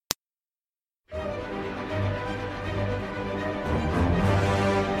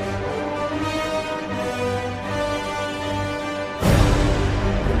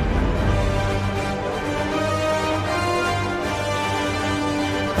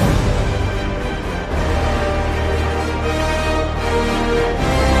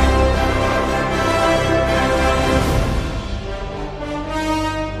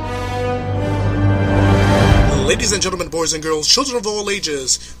boys and girls, children of all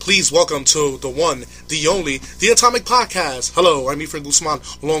ages. Please welcome to the one, the only, the Atomic Podcast. Hello, I'm Efren Guzman,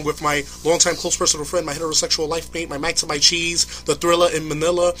 along with my longtime close personal friend, my heterosexual life mate, my Max and my cheese, the thriller in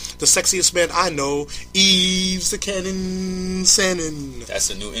Manila, the sexiest man I know, Eves the Cannon Sannon. That's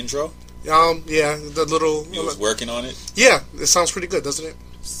a new intro? Yeah, the little... You was working on it? Yeah, it sounds pretty good, doesn't it?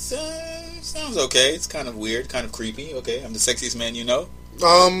 Sounds okay. It's kind of weird, kind of creepy. Okay, I'm the sexiest man you know?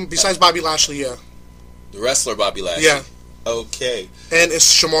 Besides Bobby Lashley, yeah. The wrestler Bobby Lashley? Yeah. Okay. And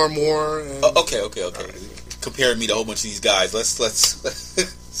it's Shamar Moore. And... Okay. Right. Comparing me to a whole bunch of these guys. Let's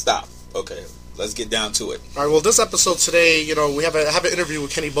stop. Okay. Let's get down to it. All right. Well, this episode today, we have an interview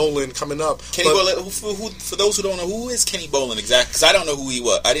with Kenny Bolin coming up. Kenny Bolin. For those who don't know, who is Kenny Bolin exactly? Because I don't know who he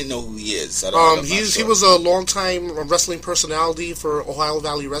was. I didn't know who he is. He was a longtime wrestling personality for Ohio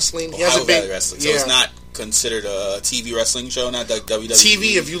Valley Wrestling. Wrestling. So it's not considered a TV wrestling show, not like WWE.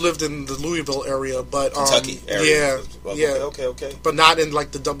 TV if you lived in the Louisville area, but Kentucky area. Yeah. Okay. But not in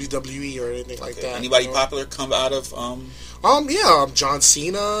like the WWE or anything like that. Anybody popular come out of John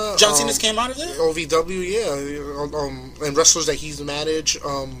Cena. John Cena's came out of there? OVW, yeah. And wrestlers that he's managed.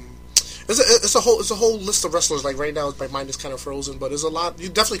 It's a whole list of wrestlers. Like right now, my mind is kind of frozen, but there's a lot. You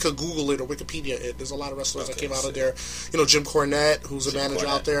definitely could Google it or Wikipedia it. There's a lot of wrestlers that came out of there. Jim Cornette, who's a manager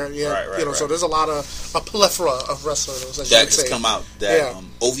out there. Yeah, right. So there's a plethora of wrestlers that just come out.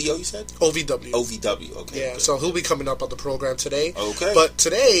 OVO, you said? OVW. OVW. Okay. Yeah. Good. So he'll be coming up on the program today. Okay. But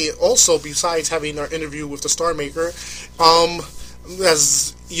today, also besides having our interview with the Star Maker,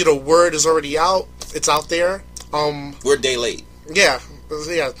 as word is already out. It's out there. We're a day late. Yeah,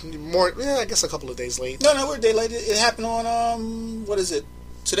 I guess a couple of days late. No, we're a day late. It happened on, what is it?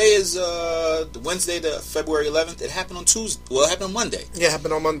 Today is Wednesday, the February 11th. It happened on Tuesday. Well, it happened on Monday. Yeah, it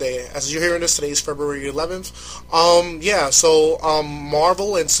happened on Monday. As you're hearing this, today is February 11th. So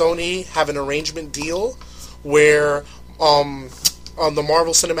Marvel and Sony have an arrangement deal where on the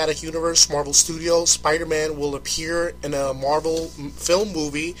Marvel Cinematic Universe, Marvel Studios, Spider-Man will appear in a Marvel film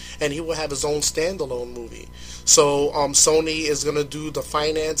movie, and he will have his own standalone movie. So Sony is going to do the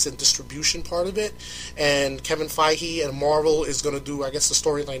finance and distribution part of it, and Kevin Feige and Marvel is going to do, I guess, the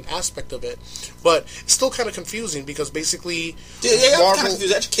storyline aspect of it. But it's still kind of confusing because basically, I'm kind of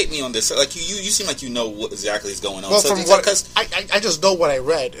confused. Educate me on this. Like you seem like you know what exactly is going on. Well, I just know what I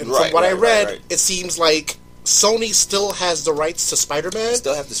read, and from what I read, it seems like Sony still has the rights to Spider-Man.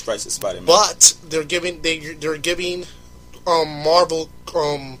 Still have the rights to Spider-Man, but they're giving Marvel.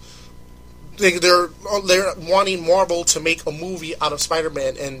 They're wanting Marvel to make a movie out of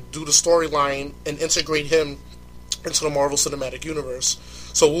Spider-Man and do the storyline and integrate him into the Marvel Cinematic Universe.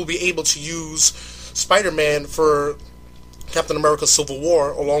 So we'll be able to use Spider-Man for Captain America: Civil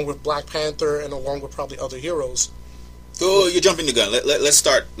War, along with Black Panther and along with probably other heroes. Oh, you're jumping the gun. Let's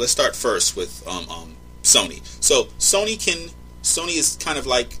start first with Sony. So Sony is kind of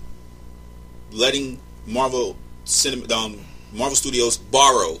like letting Marvel Studios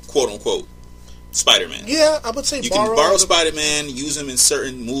borrow, quote unquote, Spider-Man. Yeah, I would say you can borrow Spider-Man, use him in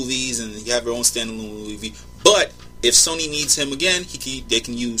certain movies, and you have your own standalone movie. But if Sony needs him again,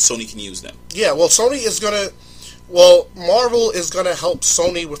 Sony can use them. Yeah, well, Marvel is gonna help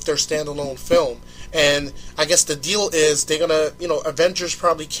Sony with their standalone film. And I guess the deal is they're going to, Avengers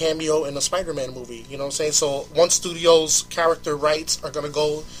probably cameo in a Spider-Man movie. You know what I'm saying? So one studio's character rights are going to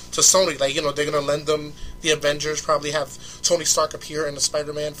go to Sony. Like, they're going to lend them the Avengers, probably have Tony Stark appear in the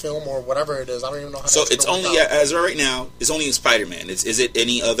Spider-Man film or whatever it is. I don't even know how So it's only, as of right now, it's only in Spider-Man. Is it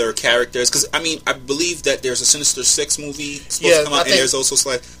any other characters? Because, I believe that there's a Sinister Six movie supposed to come out, and there's also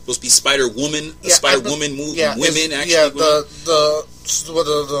supposed to be Spider-Woman, Spider-Woman movie. Yeah, women, actually. Yeah,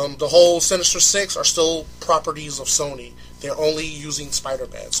 the whole Sinister Six are still properties of Sony. They're only using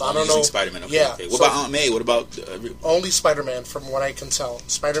Spider-Man. So I don't know. Spider-Man. Okay, okay. What about Aunt May? What about only Spider-Man? From what I can tell,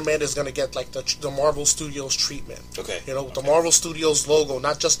 Spider-Man is going to get like the Marvel Studios treatment. Okay. The Marvel Studios logo,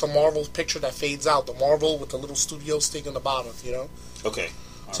 not just the Marvel picture that fades out. The Marvel with the little Studios thing in the bottom. Okay.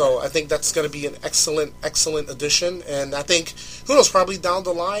 So I think that's going to be an excellent addition, and I think, who knows, probably down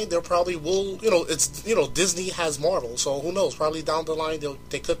the line they probably will. Disney has Marvel, so who knows? Probably down the line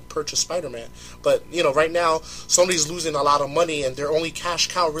they could purchase Spider-Man, but right now Sony's losing a lot of money, and their only cash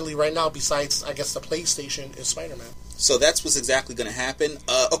cow really right now, besides I guess the PlayStation, is Spider-Man. So that's what's exactly going to happen.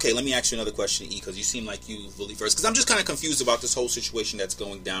 Okay, let me ask you another question, E, because you seem like you believe first. Because I'm just kind of confused about this whole situation that's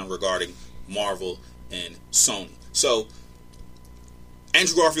going down regarding Marvel and Sony. So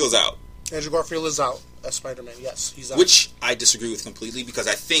Andrew Garfield's out. Andrew Garfield is out as Spider-Man, yes. He's out. Which I disagree with completely, because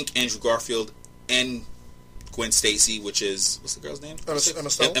I think Andrew Garfield and Gwen Stacy, which is, what's the girl's name? Emma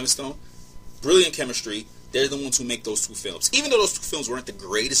Stone. Emma Stone. Brilliant chemistry. They're the ones who make those two films. Even though those two films weren't the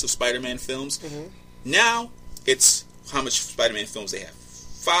greatest of Spider-Man films, now it's how much Spider-Man films they have.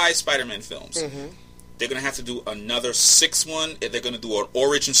 5 Spider-Man films. Mm-hmm. They're going to have to do another 6th one. If they're going to do an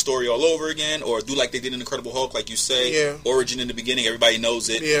origin story all over again, or do like they did in Incredible Hulk, like you say. Yeah. Origin in the beginning, everybody knows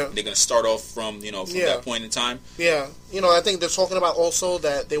it. Yeah. And they're going to start off from that point in time. Yeah. I think they're talking about also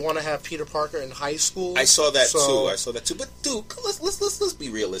that they want to have Peter Parker in high school. I saw that too. But dude, let's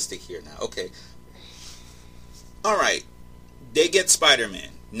be realistic here now. Okay. All right. They get Spider-Man.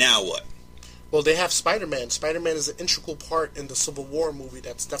 Now what? Well, they have Spider-Man. Spider-Man is an integral part in the Civil War movie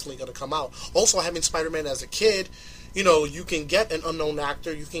that's definitely going to come out. Also, having Spider-Man as a kid, you can get an unknown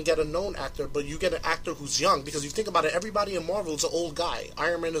actor, you can get a known actor, but you get an actor who's young. Because you think about it, everybody in Marvel is an old guy.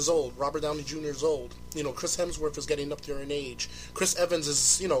 Iron Man is old. Robert Downey Jr. is old. Chris Hemsworth is getting up there in age. Chris Evans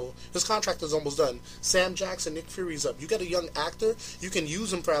is, his contract is almost done. Sam Jackson, Nick Fury's up. You get a young actor, you can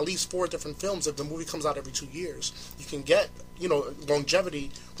use him for at least 4 different films if the movie comes out every 2 years. You can get,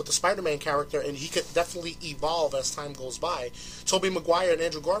 longevity with the Spider-Man character, and he could definitely evolve as time goes by. Tobey Maguire and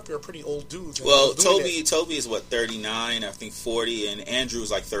Andrew Garfield are pretty old dudes. Well, Toby is what, 39, I think 40, and Andrew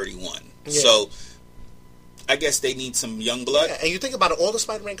is like 31. Yeah. So I guess they need some young blood. Yeah, and you think about it, all the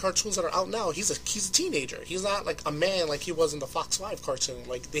Spider-Man cartoons that are out now, he's a teenager. He's not like a man like he was in the Fox 5 cartoon.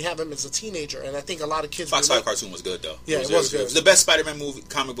 Like, they have him as a teenager, and I think a lot of kids... Fox 5 cartoon was good, though. Yeah, it was good. It was the best Spider-Man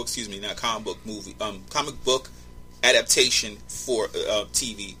comic book adaptation for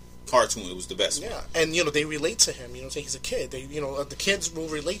TV cartoon. It was the best one. And they relate to him. Say he's a kid. The kids will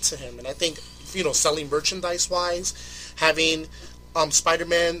relate to him, and I think selling merchandise wise, having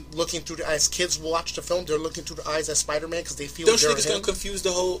Spider-Man looking through as kids watch the film, they're looking through the eyes as Spider-Man because they feel. Don't you think it's going to confuse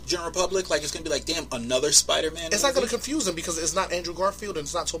the whole general public? Like, it's going to be like, damn, another Spider-Man It's not going to confuse them because it's not Andrew Garfield and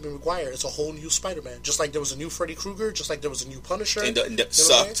it's not Tobey Maguire. It's a whole new Spider-Man. Just like there was a new Freddy Krueger, just like there was a new Punisher. And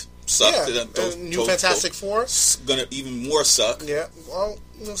sucked. Yeah, new Fantastic Four. Going to even more suck. Yeah, well,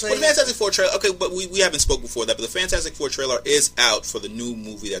 the Fantastic Four trailer, okay, but we haven't spoke before that, but the Fantastic Four trailer is out for the new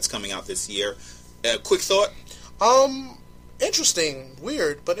movie that's coming out this year. Quick thought? Interesting.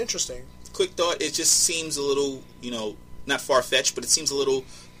 Weird, but interesting. Quick thought, it just seems a little, not far-fetched, but it seems a little,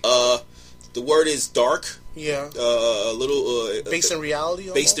 the word is dark. Yeah. A little... based in reality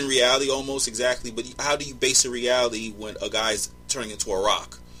almost? Based in reality almost, exactly. But how do you base a reality when a guy's turning into a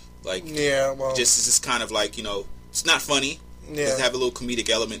rock? Like, yeah, well... It's just kind of like, it's not funny. Yeah. It doesn't have a little comedic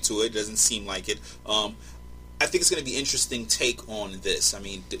element to it. It doesn't seem like it. I think it's going to be an interesting take on this. I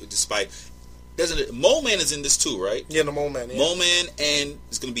mean, despite... Mole Man is in this too, right? Yeah, the Mole Man. Yeah. Mole Man, and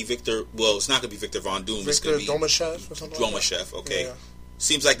it's going to be Victor. Well, it's not going to be Victor Von Doom. Victor Domashev or something. Domashev, okay. Yeah.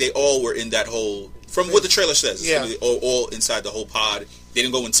 Seems like they all were in that whole. From what the trailer says, it's going to be all inside the whole pod. They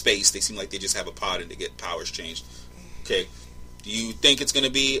didn't go in space. They seem like they just have a pod and they get powers changed. Okay. Do you think it's going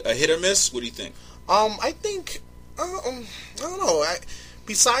to be a hit or miss? What do you think? I think. I don't know.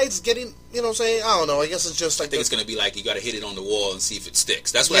 Besides getting, I don't know. I guess it's just like... I think it's going to be like you got to hit it on the wall and see if it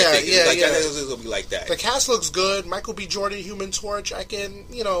sticks. That's what I think. I think it's going to be like that. The cast looks good. Michael B. Jordan, Human Torch. I can,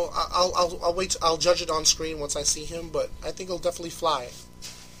 I'll wait. I'll judge it on screen once I see him, but I think it'll definitely fly.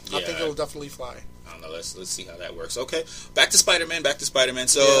 Yeah, I think it'll definitely fly. I don't know. Let's see how that works. Okay, back to Spider-Man.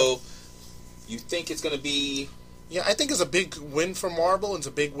 So, you think it's going to be... Yeah, I think it's a big win for Marvel. It's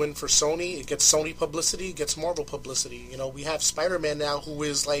a big win for Sony. It gets Sony publicity. It gets Marvel publicity. We have Spider-Man now, who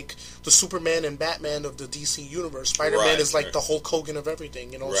is like the Superman and Batman of the DC universe. Spider-Man is like the Hulk Hogan of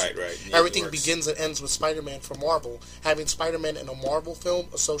everything. Right. Yeah, everything begins and ends with Spider-Man for Marvel. Having Spider-Man in a Marvel film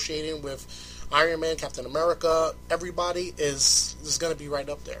associating with Iron Man, Captain America, everybody is going to be right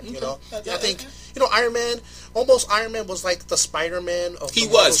up there. I think Iron Man was like the Spider-Man of he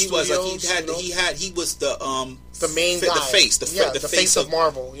the Marvel was Studios, he was the main guy, the face of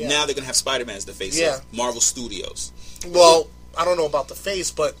Marvel. Yeah. Now they're gonna have Spider-Man as the face of Marvel Studios. Well, I don't know about the face,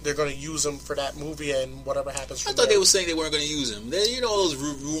 but they're going to use him for that movie and whatever happens. I thought they were saying they weren't going to use him. All those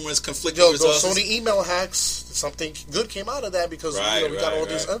rumors, conflicting results. Those Sony email hacks, something good came out of that because we got all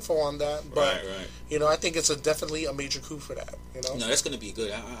this info on that. But I think it's definitely a major coup for that. No, that's going to be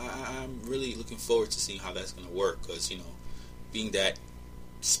good. I'm really looking forward to seeing how that's going to work because being that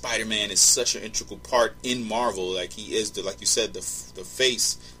Spider-Man is such an integral part in Marvel, like he is like you said, the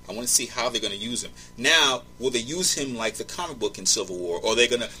face. I want to see how they're going to use him. Now, will they use him like the comic book in Civil War? Or are they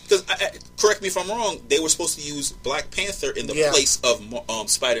going to... Because, correct me if I'm wrong, they were supposed to use Black Panther in the place of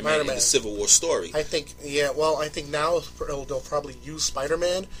Spider-Man in the Civil War story. I think now they'll probably use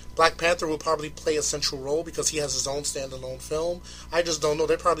Spider-Man. Black Panther will probably play a central role because he has his own standalone film. I just don't know.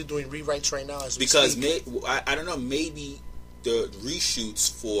 They're probably doing rewrites right now as we speak. I don't know, maybe the reshoots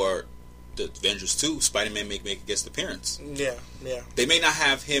for the Avengers 2, Spider-Man may make a guest appearance. Yeah. They may not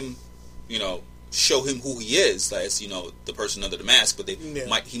have him, show him who he is as, the person under the mask, but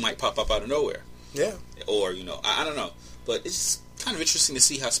he might pop up out of nowhere. Yeah. Or, I don't know. But it's kind of interesting to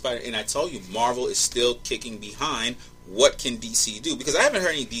see how and I told you, Marvel is still kicking behind. What can DC do? Because I haven't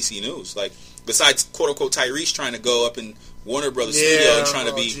heard any DC news. Like, besides, quote-unquote, Tyrese trying to go up in Warner Brothers studio and trying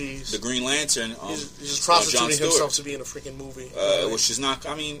to be the Green Lantern. He's just prostituting himself to be in a freaking movie. Which is not...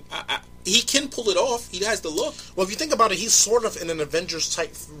 I mean, he can pull it off. He has the look. Well, if you think about it, he's sort of in an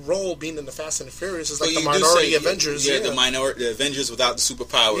Avengers-type role, being in the Fast and the Furious. It's like the minority Avengers. Yeah, the Avengers without the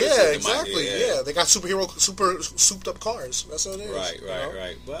superpowers. Yeah, exactly. They got super souped-up cars. That's what it is.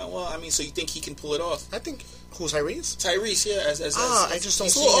 Right. Well, I mean, so you think he can pull it off? I think... Who's Tyrese? Tyrese, yeah. I just don't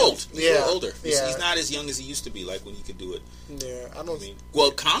he's see a little him. old. He's a little older. He's not as young as he used to be, like when he could do it. Yeah, I don't...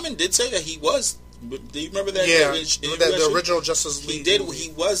 Well, Common did say that he was... Do you remember that? Yeah, the original Justice League. He did.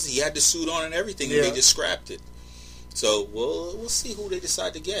 He had the suit on and everything, and they just scrapped it. So, we'll see who they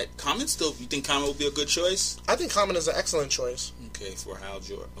decide to get. Common still... You think Common will be a good choice? I think Common is an excellent choice. Okay, for Hal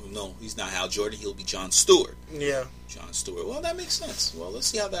Jordan. Oh, no, he's not Hal Jordan. He'll be John Stewart. Yeah. John Stewart. Well, that makes sense. Well, let's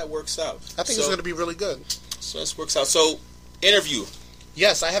see how that works out. I think it's going to be really good. So, this works out. So, interview.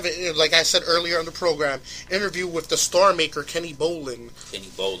 Yes, I have it, like I said earlier on the program, interview with the star maker, Kenny Bolin.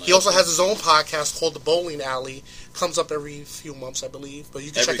 He also has his own podcast called The Bowling Alley. Comes up every few months, I believe. But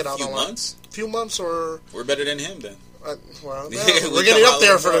you can check it out online. Months? Few months or... We're better than him, then. We're getting up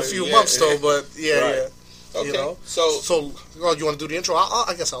there for a few months, though, but yeah. Okay. So you want to do the intro?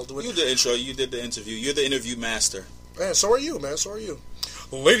 I guess I'll do it. You did the intro. You did the interview. You're the interview master. Yeah, so are you, man. So are you.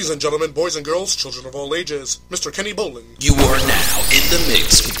 Ladies and gentlemen, boys and girls, children of all ages, Mr. Kenny Bolin. You are now in the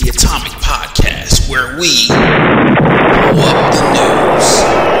mix with the Atomic Podcast, where we blow up the news.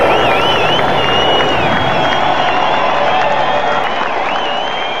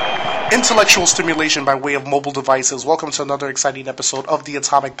 Intellectual stimulation by way of mobile devices. Welcome to another exciting episode of the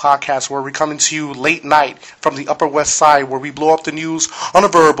Atomic Podcast, where we're coming to you late night from the Upper West Side, where we blow up the news on a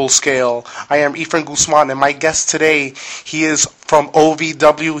verbal scale. I am Efren Guzman, and my guest today, he is from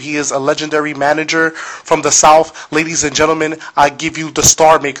OVW. He is a legendary manager from the South. Ladies and gentlemen, I give you the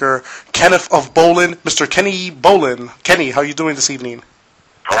star maker, Kenneth of Bolin, Mr. Kenny Bolin. Kenny, how are you doing this evening?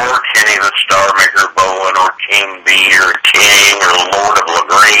 Or Kenny the Star Maker Bolin, or King B, or King, or Lord of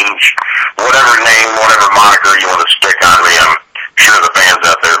LaGrange, whatever name, whatever moniker you want to stick on me. I'm sure the fans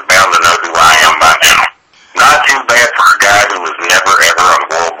out there are bound to know who I am by now. Not too bad for a guy who was never, ever on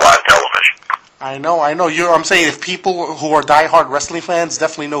worldwide television. I know. I'm saying if people who are diehard wrestling fans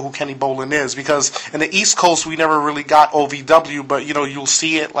definitely know who Kenny Bolin is, because in the East Coast we never really got OVW, but you'll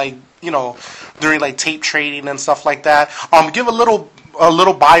see it during like tape trading and stuff like that. Give a little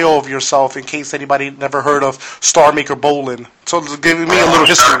bio of yourself in case anybody never heard of Star Maker Bolin. So give me a little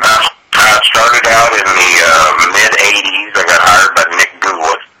history. I started out in the mid-'80s. I got hired by Nick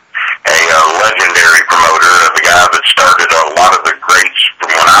Gould, a legendary promoter, the guy that started a lot of the greats from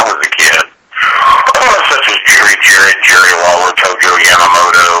when I was a kid, such as Jerry Jarrett, Jerry Lawler, Tojo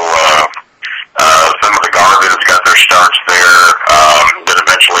Yamamoto. Some of the Garvins got their starts there. Then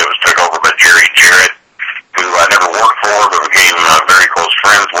eventually it was took over by Jerry Jarrett, who I never worked for, but became very close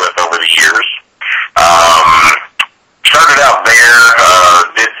friends with over the years. Started out there,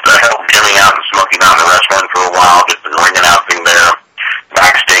 did help Jimmy out in Smoky Mountain Wrestling for a while, did some ring announcing there,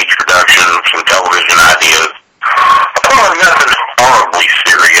 backstage production, some television ideas. Nothing horribly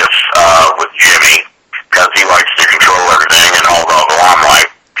serious with Jimmy, because he likes to control everything and hold all the limelight.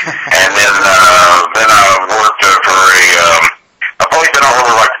 And then I worked for a place I don't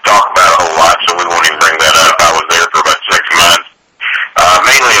really like to talk about a whole lot, so we won't even bring that up. I was there for about 6 months,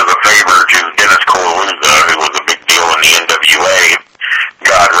 mainly as a favor to Dennis Corleluza, who was a big deal in the NWA.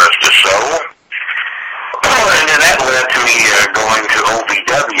 God rest his soul. And then that led to me going to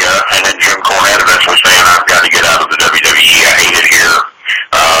OVW, and then Jim Cornette eventually saying, I've got to get out of the WWE. I hate it here.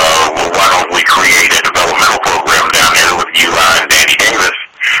 Why don't we create a developmental program down here with Eli and Danny Davis?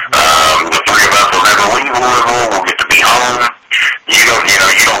 The three of us will never leave Louisville. We'll get to be home. You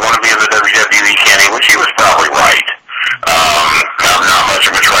don't want to be in the WWE, Kenny, which he was probably right. I'm not much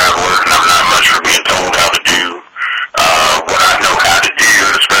of a traveler, and I'm not much for being told how to do what I know how to do,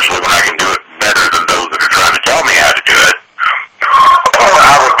 especially when I can do it better than those that are trying to tell me how to do it.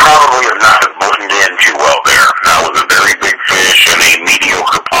 I would probably have not have blended in too well there. I was a very big fish in a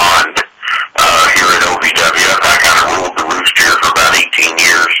mediocre pond here at OVW. I kind of ruled the roost here for about 18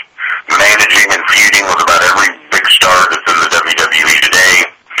 years, managing and feuding with about every big star that's in the WWE today,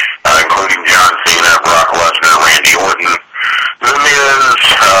 including John Cena, Brock Lesnar, Randy Orton, The Miz,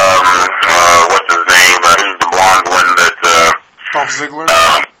 what's his name? Who's the blonde one that... Dolph Ziggler?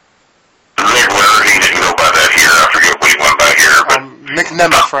 Ziggler, he didn't go by that here. I forget what he went by here, but... Nick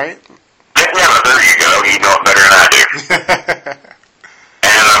Nemeth, right? Nick Nemeth, there you go. You know it better than I do.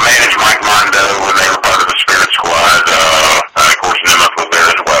 And I managed Mike Mondo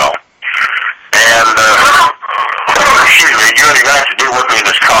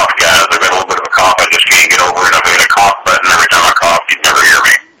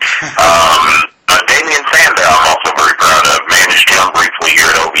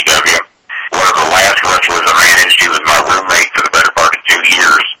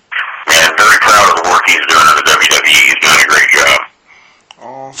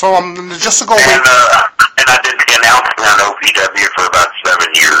So just to go And, away. and I did the announcing on OPW for about 7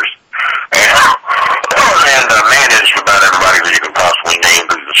 years. And managed about everybody that you can possibly name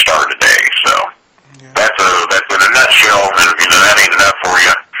who's the star today. So that's in a nutshell. And if that ain't enough for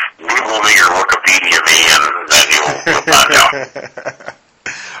you, Google me or Wikipedia me, and then you'll find out.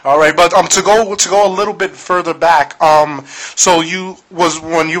 All right, but to go a little bit further back, so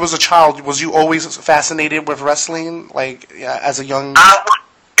when you was a child, was you always fascinated with wrestling, like as a young? I would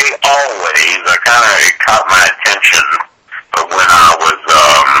say always. I kind of caught my attention when I was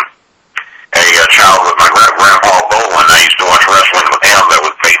a child with my grandpa Bolin. I used to watch wrestling with him. That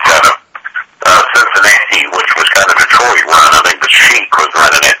was based out of Cincinnati, which was kind of Detroit run. I think the Sheik was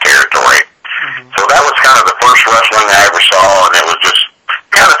running that territory. Mm-hmm. So that was kind of the first wrestling I ever saw, and it was just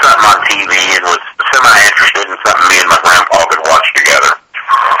kind of something on TV, and was semi-interested in something me and my grandpa could watch together.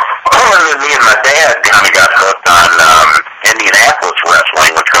 And then me and my dad kind of got hooked on Indianapolis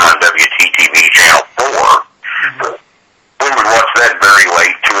wrestling, which was on WTTV Channel 4. Mm-hmm. We would watch that very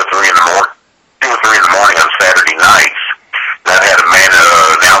late, 2 or 3 in the morning on Saturday nights. That had a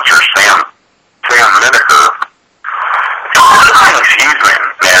announcer, Sam Miniker, excuse me,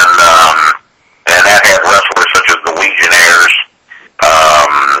 and that had wrestlers such as the Legionnaires,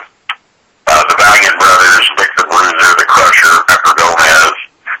 the Valiant Brothers, Vic the Bruiser, the Crusher, Pepper Gomez,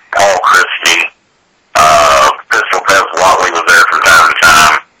 Paul Christie, Pistol Pez Whatley was there from time to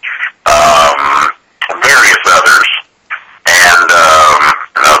time, various others. And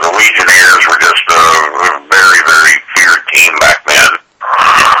the Legionnaires were just a very, very feared team back then.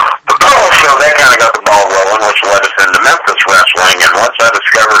 So that kind of got the ball rolling, which led us into Memphis wrestling. And once I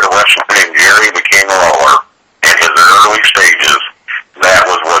discovered a wrestler named Jerry the King Lawler in his early stages, that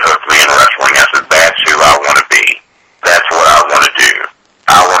was what hooked me in wrestling. I said, that's who I want to be. That's what I want to do.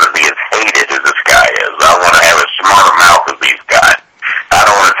 I want to be as hated as this guy is. I want to have as smart a mouth as these guys. I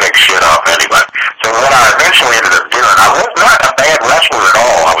don't want to take shit off anybody. So what I eventually ended up doing, I was not a bad wrestler at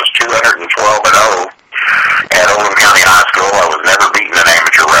all. I was 212-0 at Oldham County High School. I was never beaten in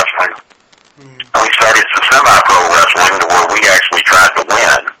amateur wrestling. We started some semi-pro wrestling to where we actually tried to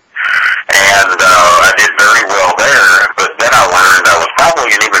win. And I did very well there, but then I learned I was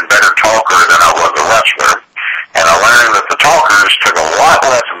probably an even better talker than I was a wrestler. And I learned that the talkers took a lot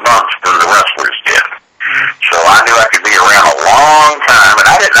less bumps than the wrestlers did. So I knew I could be around a long time, and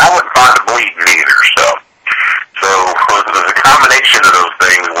I wouldn't find a bleeding either. So the combination of those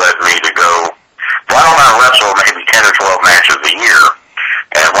things led me to go, why don't I wrestle maybe 10 or 12 matches a year,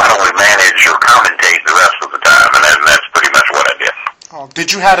 and why don't we manage or commentate the rest of the time? And that's pretty much what I did. Oh,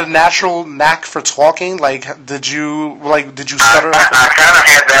 did you have a natural knack for talking? Like, did you stutter? I kind of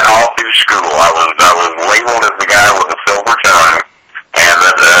had that all through school. I was labeled as the guy with a silver tongue, and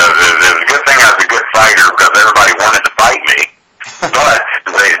it was a good thing I was a good fighter because everybody wanted to fight me. But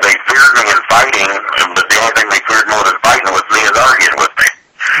they feared me in fighting, but the only thing they feared more than fighting with me is arguing with me.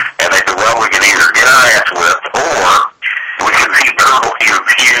 And they said, well, we can either get our ass whipped, or we can be verbally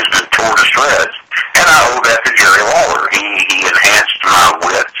abused and torn to shreds. And I owe that to Jerry Lawler. He enhanced my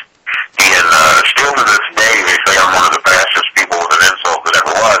wit. Still to this day, they say I'm one of the fastest people with an insult that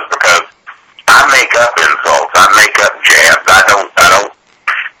ever was, because I make up insults. I make up jabs.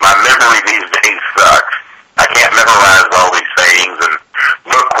 My memory these days sucks. I can't memorize all these sayings and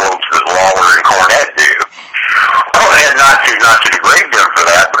book quotes that Lawler and Cornette do. And not to degrade them for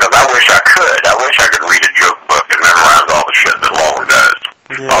that, because I wish I could. I wish I could read a joke book and memorize all the shit that Lawler does.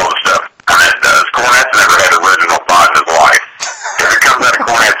 Yeah. All the stuff Cornette does. Cornette's never had original thought in his life. If it comes out of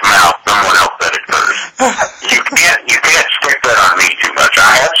Cornette's mouth, someone else said it first. You can't stick that on me too much.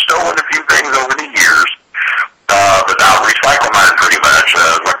 I have stolen a few things over the years, but I'll recycle mine pretty much.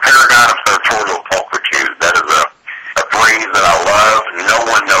 My paragon of sartorial pulchritude, that is a phrase that I love. No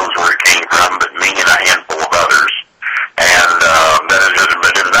one knows where it came from but me and a handful of others. And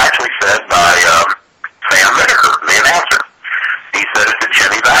it was actually said by Sam Miniker, the announcer. He said it to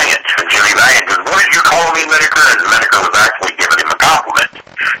Jimmy Valiant. And Jimmy Valiant goes, what did you call me, Miniker? And Miniker was actually giving him a compliment.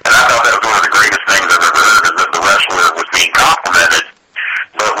 And I thought that was one of the greatest things I've ever heard, is that the wrestler was being complimented,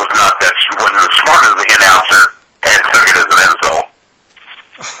 but wasn't as smart as the announcer, and took it as an insult.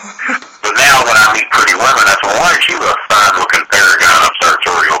 But now when I meet pretty women, I say, well, aren't you a fine-looking paragon of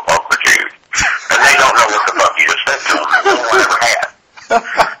sartorial pulchritude? And they don't know what the fuck you just said to them. No one ever had.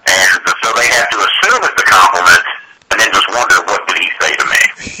 And so they have to assume it's a compliment, and then just wonder, what did he say to me?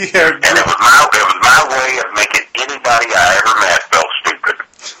 Yeah, and it was my way of making anybody I ever met feel stupid.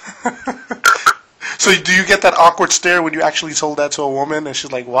 So do you get that awkward stare when you actually told that to a woman, and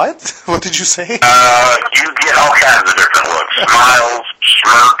she's like, what? What did you say? You get all kinds of different looks. Smiles,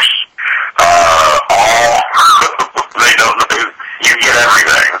 smirks, awe. They don't know. You get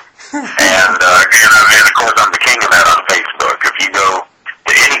everything. And of course, I'm the king of that on Facebook. If you go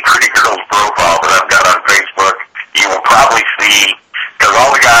to any pretty girl's profile that I've got on Facebook, you will probably see, because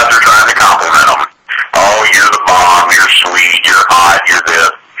all the guys are trying to compliment them. Oh, you're the bomb, you're sweet, you're hot, you're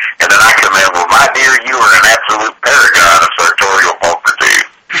this. And then I come in, well, my dear, you are an absolute paragon of sartorial pulchritude.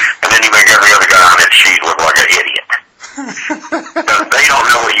 And then you make every other guy on that sheet look like an idiot. Because they don't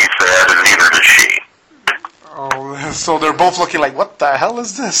know what you said, and neither does she. Oh, so they're both looking like, what the hell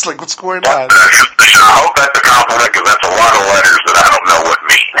is this? Like, what's going on? I hope that's a compliment, because that's a lot of letters that I don't know what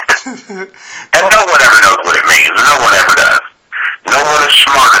mean. And no one ever knows what it means. No one ever does. No one is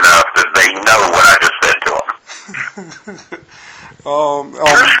smart enough that they know what I just said to them.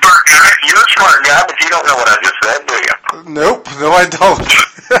 You're a smart guy, but you don't know what I just said, do you? Nope, no, I don't.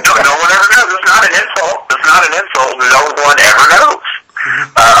 No one ever knows. It's not an insult. It's not an insult. No one ever knows.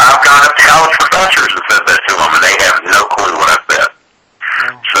 I've gone up to college professors and said that to them, and they have no clue what I said.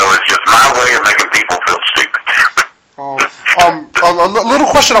 So it's just my way of making people feel stupid. A little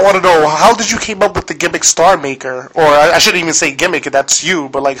question I want to know: how did you came up with the gimmick Star Maker? Or I shouldn't even say gimmick; that's you.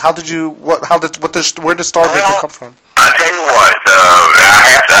 But like, how did you? Where did Star Maker come from? I tell you what,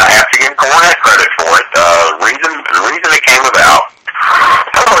 I have to give Cornette credit for it. The reason it came about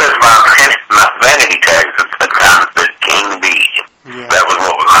was my vanity tags at the time said King B. Yeah. That was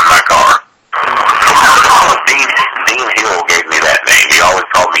what was on my car. Dean Hill gave me that name. He always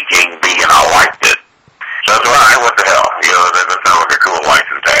called me King B, and I liked it. So that's why, what the hell? That sounds like a cool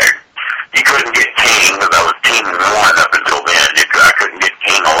license tag. You couldn't get King, because I was Team 1 up until then. I couldn't get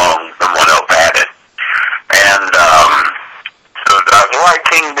King alone. Someone else had it. And so I was like,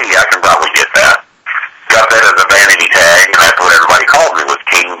 King B, I can probably get that. Got that as a vanity tag, and that's what everybody called me, was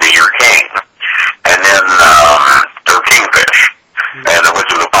King B or King. And then, or Kingfish, and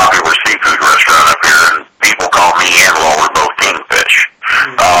which is a popular seafood restaurant up here, and people call me and Lawler both Kingfish.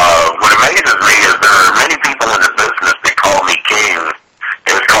 What amazes me is there are many people in the business that call me King.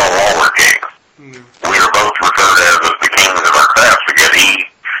 It's called Lawler King. We are both referred to as the kings of our craft, because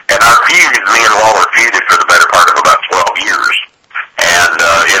and our feud, me and Lawler feuded for the better part of about 12 years. And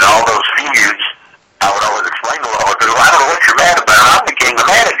in all those feuds, I would always explain to Lawler, I don't know what you're mad about. I'm the king of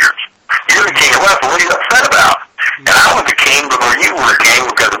managers. You're the king of wrestling. What are you upset about? And I was the king before you were the king,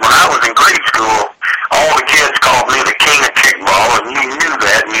 because when I was in grade school, all the kids called me the king of kickball, and you knew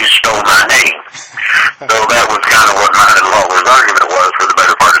that, and you stole my name. So that was kind of what mine and Lawler's argument was for the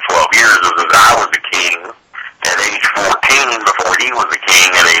better part of 12 years, was that I was the king at age 14 before he was the king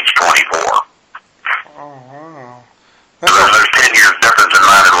at age 24. Oh, wow. So there's 10 years difference in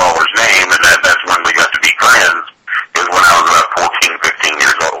mine and Lawler's name, and that's when we got to be friends, is when I was about 14, 15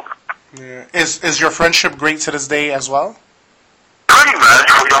 years old. Yeah. Is your friendship great to this day as well? Pretty much.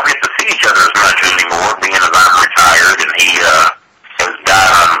 We don't get to see each other as much anymore, being as I'm retired, and he has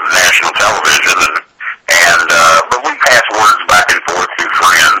died on national television, but we pass words back and forth through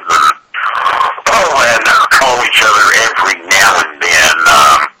friends, and call each other every now and then.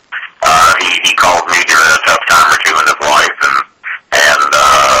 He called me during a tough time or two in his life, and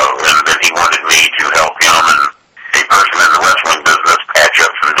then he wanted me to help him and a person in the wrestling business patch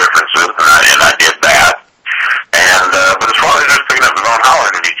up some differences, and I did that. But as far as just picking up the phone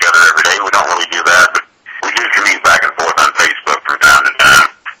hollering at each other every day, we don't really do that, but we do commute back and forth on Facebook from time to time.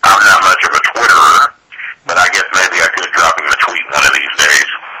 I'm not much of a Twitterer, but I guess maybe I could drop him a tweet one of these days.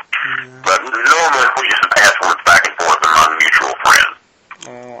 But normally we just pass words back and forth among mutual friends.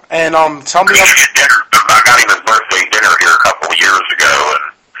 And tell me. I got him his birthday dinner here a couple of years ago,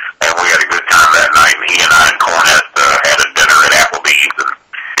 and we had a good time that night. And he and I and Cornette had a dinner at Applebee's, and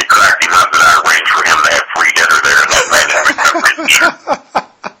it cracked him up that I arranged for him to have free dinner there, and that made him recovery dinner.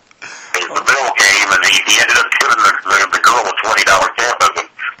 The bill came, and he ended up giving the girl a $20 tip. I said,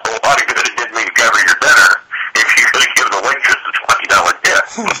 well, why could have did me to cover your dinner if you could have given the waitress a $20 tip?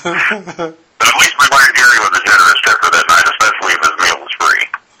 But at least we learned Gary was a generous tipper that night, especially if his meal was free.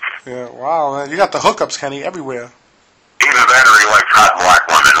 Yeah, wow, man. You got the hookups, Kenny, everywhere. Either that or he likes hot black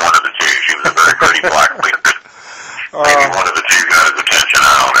women, one of the two. She was a very pretty black lady. Maybe one of the two got his attention,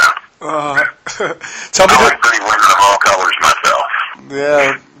 I don't know. Tell me I like pretty women of all colors myself.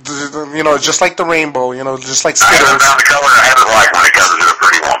 Yeah, just like the rainbow, just like Skittles. I haven't found the color I haven't liked when it comes to a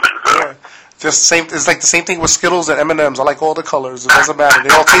pretty woman. So. Yeah. It's like the same thing with Skittles and M&M's. I like all the colors. It doesn't matter. They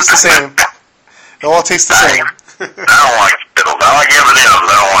all taste the same. They all taste the same. I don't like Skittles. I like M&M's.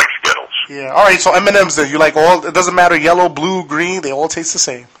 I don't like Skittles. Yeah. All right. So M&M's then. You like all? It doesn't matter. Yellow, blue, green. They all taste the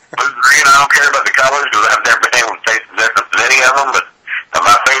same. Blue, green. I don't care about the colors because I've never been able to taste the difference in any of them. But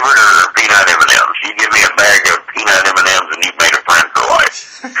my favorite are peanut M&M's. You give me a bag of peanut M&M's and you've made a friend for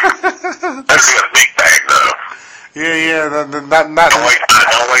life. That'd be a big bag though. Yeah. Yeah, Don't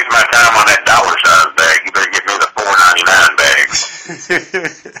waste my time on that dollar size bag. You better give me the $4.99 bag.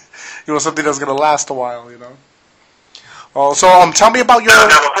 You want something that's gonna last a while, you know. Oh, so tell me about your. Now,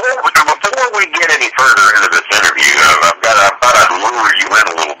 before we get any further into this interview, I thought I'd lure you in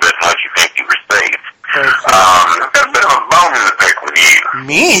a little bit and let you think you were safe. Okay. I've got a bit of a bone to pick with you.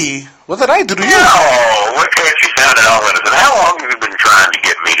 Me? What did I do to you? No, what can't you sound all innocent? How long have you been trying to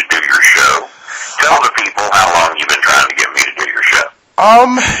get me to do your show? Tell the people how long you've been trying to get me to do your show.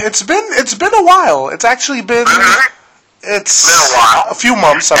 It's been a while. It's actually been. It's been a while. A few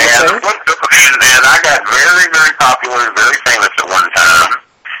months, I would say. And I got very, very popular and very famous at one time.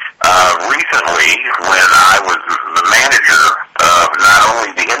 Recently, when I was the manager of not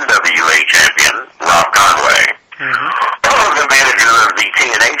only the NWA champion, Rob Conway, the manager of the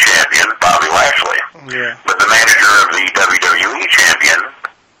TNA champion, Bobby Lashley, but the manager of the WWE champion,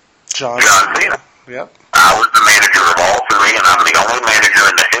 John Cena. Yep. I was the manager of all three, and I'm the only manager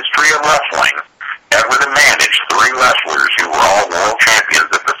in the history of wrestling ever to manage three wrestlers who were all world champions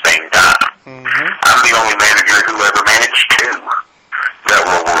at the same time. I'm the only manager who ever managed two that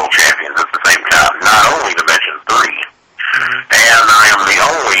were world champions at the same time, not only to mention three. And I am the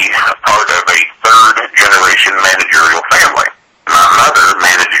only part of a third-generation managerial family. My mother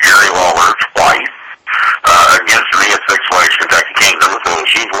managed Jerry Lawler twice against me at Six Flags Kentucky Kingdom, so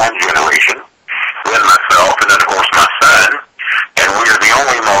she's one generation. Then myself, and then of course my son, and we are the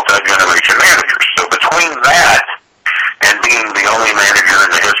only multi-generation managers. So between that and being the only manager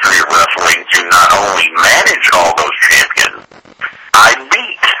in the history of wrestling to not only manage all those champions, I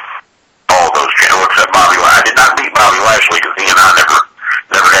beat all those champions, except Bobby Lashley. I did not beat Bobby Lashley because he and I never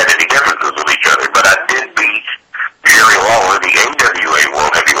had any differences with each other, but I did beat Jerry Lawler, the AWA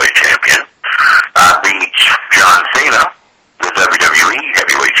World Heavyweight Champion. I beat John Cena, the WWE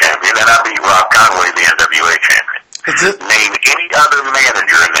Heavyweight Champion, and I beat Rob Conway, the NWA Champion. Name any other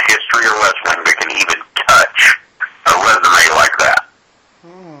manager in the history of wrestling that can even touch a resume like that. So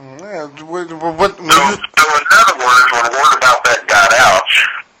in other words, when word about that got out,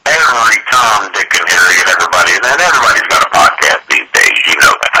 every Tom, Dick, and Harry, and everybody's got a podcast these days, you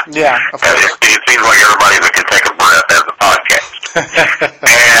know that. Yeah, of course. It seems like everybody that can take a breath has a podcast.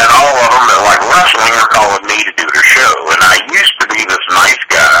 And all of them that like wrestling are calling me to do their show. And I used to be this nice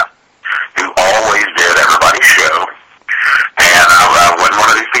guy who always did everybody's show. And I wasn't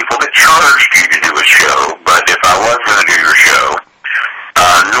one of these people that charged you to do a show, but if I was going to do your show,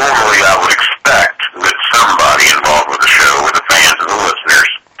 normally I would expect that somebody involved with the show, with the fans and the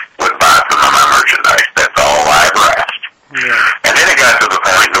listeners, would buy some of my merchandise. That's all I ever asked. And then it got to the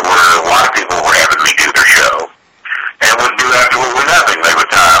point where a lot of people were having me do their show and would do absolutely nothing. They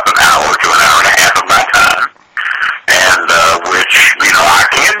would tie up an hour to an hour and a half of my time, and which, I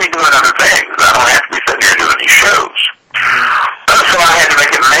can be doing other things. I don't have to be sitting here doing these shows. So I had to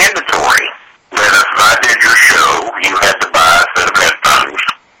make it mandatory that if I did your show, you had to buy a set of headphones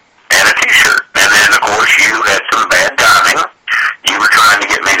and a t-shirt. And then, of course, you had some bad timing. You were trying to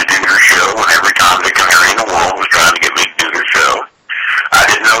get me to do your show when every Tom, Dick, and Harry in the world was trying to get me to do their show. I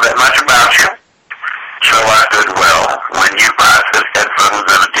didn't know that much about you. So I said, well, when you buy a set of headphones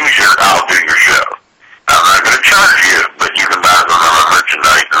and a t-shirt, I'll do your show. I'm not going to charge you, but you can buy some of my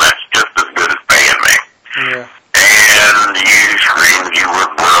merchandise, and that's just as good as paying me. And you screamed you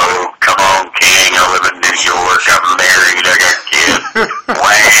were broke. Come on, King, I live in New York. I'm married. I got kids.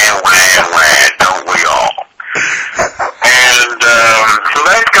 Wah, don't we all? And so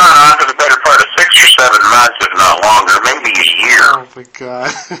that's gone on for the better part of 6 or 7 months, if not longer, maybe a year. Oh, my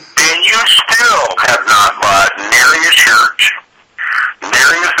God. And you still have not bought nary a shirt,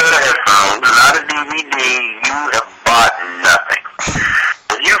 nary a set of headphones, not a DVD. You have bought nothing.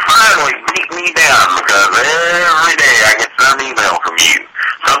 And you finally beat me down because every day I get some email from you,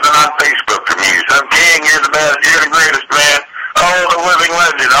 something on Facebook from you, some King, you're the best, you're the greatest, man, oh, the living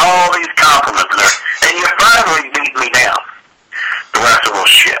legend, all these compliments there, and you finally beat me down. So I said, well,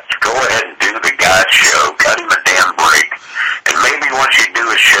 shit, go ahead and do the guy's show, cut him a damn break, and maybe once you do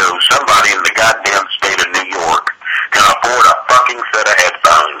a show, somebody in the goddamn state of New York can afford a fucking set of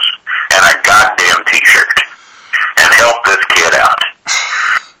headphones and a goddamn t-shirt and help this kid out.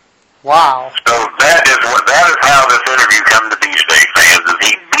 Wow. So that is how this interview come to be, state fans, is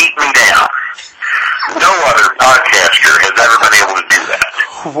he beat me down. No other podcaster has ever been able to do that.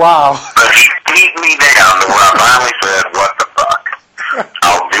 Wow. But he beat me down to where I finally said, what the fuck?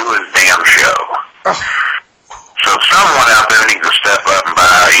 I'll do his damn show. So someone out there needs to step up and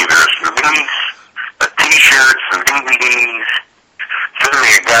buy either some beats, a t-shirt, some DVDs, send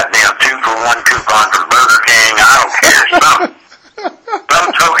me a goddamn 2-for-1 coupon from Burger King, I don't care, something.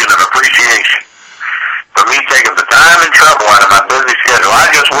 Some token of appreciation for me taking the time trouble out of my busy schedule. I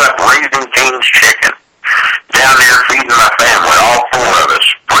just left Raising Cane's Chicken down there feeding my family, all four of us,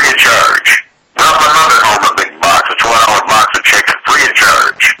 free of charge. Brought my mother home a big box, a $12 box of chicken, free of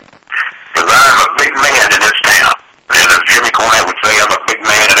charge. Because I'm a big man in this town. And as Jimmy Cornette would say, I'm a big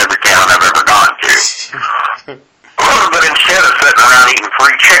man in every town I've ever gone to. But instead of sitting around eating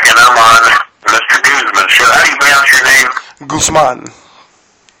free chicken, I'm on Mr. Guzman's show. How do you pronounce your name? Guzman.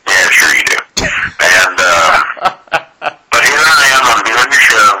 Yeah, sure you do. And, but here I am, I'm doing your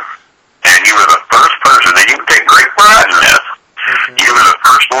show, and you were the first person, and you can take great pride in this. You were the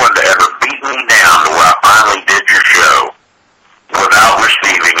first one to ever beat me down to where I finally did your show without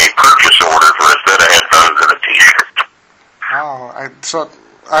receiving a purchase order for a set of headphones and a t-shirt. Oh,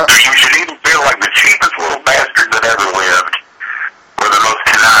 You should even feel like the cheapest little bastard that ever lived, or the most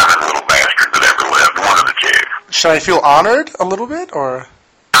conniving little bastard that ever lived, one of the two. should I feel honored a little bit, or?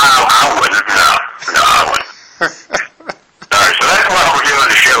 I wouldn't. No, I wouldn't. Alright, so that's why we're doing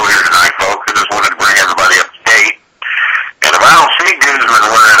the show here tonight, folks. I just wanted to bring everybody up to date. And if I don't see Guzman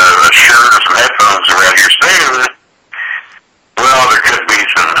wearing a shirt or some headphones around here soon, well, there could be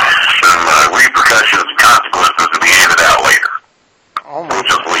some repercussions and consequences to be handed out later. Oh my. We'll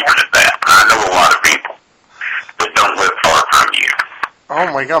just leave it at that. I know a lot of people that don't live far from you. Oh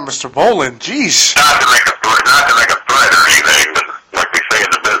my God, Mr. Bolin, jeez. Not to make a threat or anything, but like we say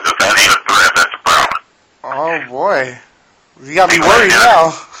in the business, that ain't a threat, that's a problem. Oh boy, you got me worried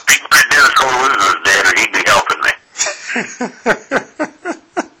now. Dennis Corlew was dead, or he'd be helping me.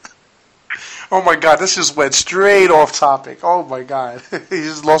 Oh my God, this just went straight off topic. Oh my God, he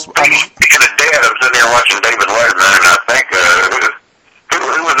just lost. Speaking of dead, I'm sitting here watching David Letterman, and I think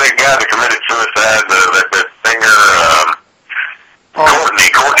who was that guy that committed suicide? That singer,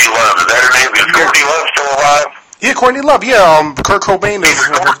 Courtney Love. Is that her name? Is Courtney Love still alive? Yeah, Courtney Love. Yeah, Kurt Cobain is.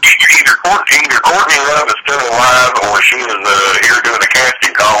 Either Courtney Love is still alive, or she is here doing a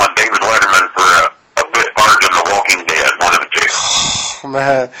casting call on David Letterman for a bit part in The Walking Dead. One of the two. Oh,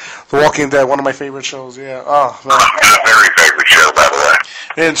 man, The Walking Dead, one of my favorite shows. Yeah. Oh man. My very favorite show, by the way.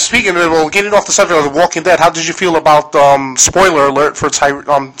 And speaking of, well, getting off the subject of The Walking Dead, how did you feel about spoiler alert for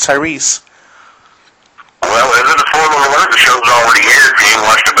Tyrese? Well, isn't a spoiler alert? The show's already aired. If you ain't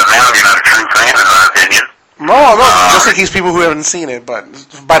watched it, but now you're not a true fan, in my opinion. No, just in case people who haven't seen it, but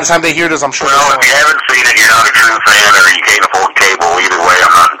by the time they hear this, I'm sure. Well, if you haven't seen it, you're not a true fan, or you can't afford cable. Either way,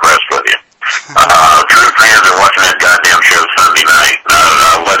 I'm not impressed with you. True fans are watching that goddamn show Sunday night.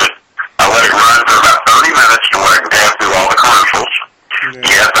 I let it run for about 30 minutes to where I can pass through all the commercials.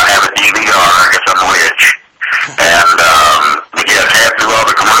 Yeah. Yes, I have a DVR. I guess I'm rich. And yes, half through all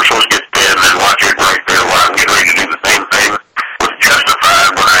the commercials, get in and watch it right there while I'm getting ready to do the same thing with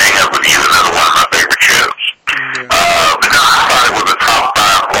Justified when I hang up with you, another one of my favorite shows. But no, I thought it was a top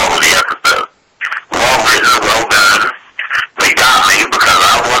 5 quality episode. Well written, well done. They got me because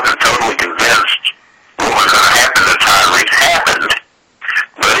I wasn't totally convinced what was going to happen to Tyrese happened,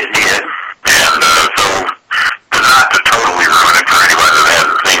 but it did. And so, not to totally ruin it for anybody that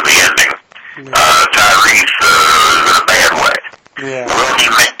hasn't seen the ending, Tyrese is in a bad way. Yeah. Will he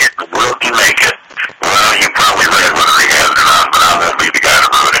make it? Will he make it? Well, you probably read whether he has or not, but I won't be the guy to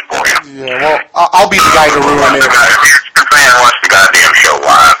ruin it for you. Yeah, well, I'll be the guy to ruin it. If you're a fan, watch the goddamn show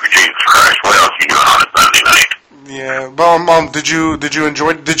live. Jesus Christ, what else are you doing on a Sunday night? Yeah, but did you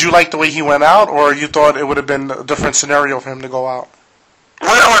enjoy? Did you like the way he went out, or you thought it would have been a different scenario for him to go out?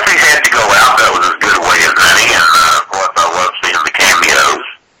 Well, if he had to go out, that was as good a way as any, and of course I love seeing the cameos.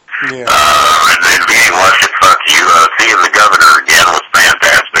 Yeah. And then if you ain't watched it, fuck you. Seeing the governor again was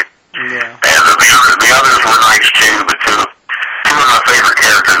fantastic. Yeah. And the others were nice too, but two of my favorite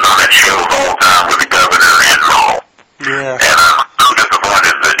characters on that show of all time were the governor and Maul. Yeah. And I'm so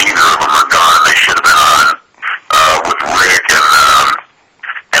disappointed that either of them are gone. They should have been on with Rick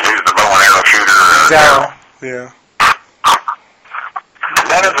and who's the bow and arrow shooter? Daryl. Yeah.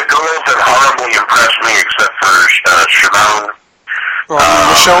 None of the girls have horribly impressed me except for Shimon.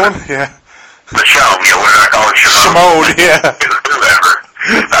 Michonne? Yeah. Michonne, yeah, what did I call her? Shimon, yeah. Whoever.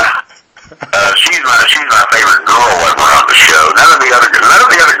 She's my favorite girl ever on the show. None of the other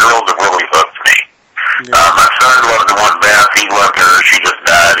girls have really hooked me. Yeah. My son loved the one Beth. He loved her. She just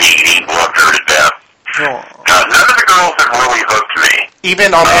died. He loved her to death. Oh. None of the girls have really hooked me.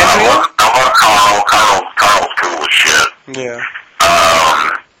 Even on Andrea? I love Carl. Carl's cool as shit. Yeah.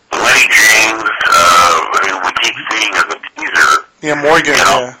 Lenny James, who we keep seeing as a teaser. Yeah, Morgan, you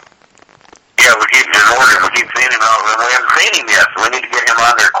know? yeah. Yeah, we keep seeing him out, and we haven't seen him yet, so we need to get him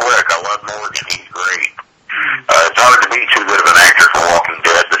on there quick. I love Morgan, he's great. It's hard to be too good of an actor for Walking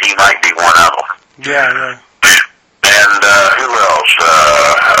Dead, but he might be one of them. Yeah. And who else?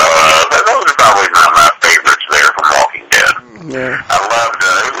 Those are probably not my favorites there from Walking Dead.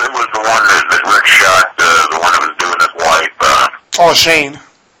 Oh, Shane.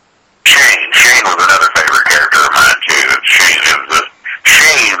 Shane was another favorite character of mine too. It was a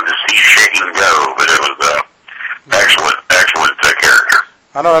shame to see Shane go, but it was excellent character.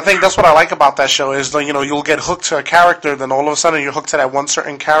 I know. I think that's what I like about that show is, you'll get hooked to a character, then all of a sudden you're hooked to that one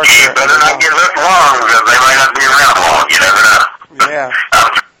certain character. You better not get hooked long, because they might not be around long. You never know. Yeah.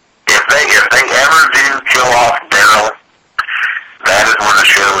 If they ever do kill off Daryl, that is when the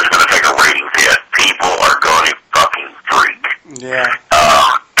show is going to take a rating hit. People are going to fucking freak. Yeah.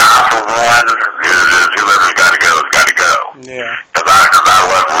 For one, whoever's got to go has got to go. Yeah. Because I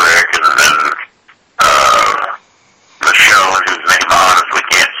love Rick, and then Michonne, whose name I honestly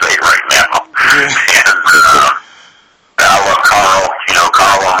can't say right now. Yeah. And I love Carl.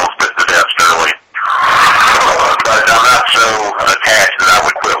 Carl almost bit the death early. But I'm not so attached that I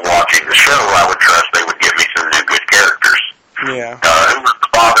would quit watching the show. I would trust they would give me some new good characters. Yeah. Who was the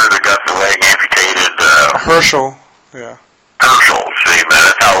father that got the leg amputated? Herschel. Yeah. Herschel. See, man,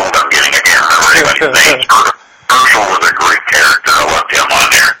 that's how old I'm getting. I can't remember anybody's name. Herschel was a great character. I loved him on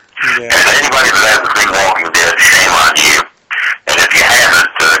there. Yeah. And anybody that hasn't seen Walking Dead, shame on you. And if you haven't,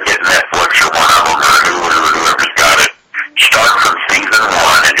 get Netflix or one of them, or whoever's got it. Start from season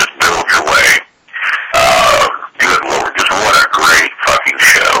 1 and just build your way. Good Lord, just what a great fucking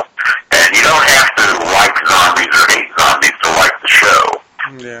show. And you don't have to like zombies or hate zombies to like the show.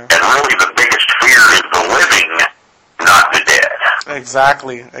 Yeah. And really the biggest fear is the living, not the dead.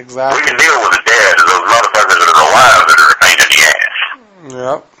 Exactly. We can deal with the dead as those motherfuckers that are alive that are a pain in the ass.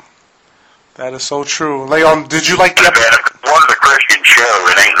 Yep. That is so true. Leon, did you like the If it was a Christian show,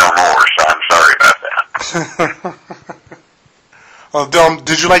 it ain't no more, so I'm sorry about that.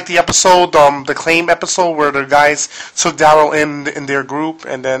 Did you like the episode, the Claim episode, where the guys took Daryl in their group,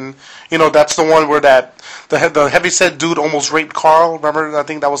 and then, that's the one where the heavyset dude almost raped Carl? Remember? I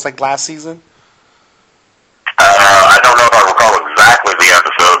think that was like last season. I don't know if I recall exactly the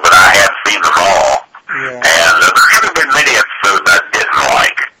episode, but I have seen them all. Yeah. And there haven't been many episodes I didn't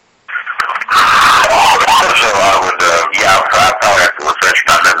like. So I would, I'll probably have to refresh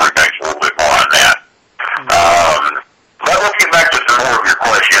my memory banks a little bit more on that. But let's get back to some more of your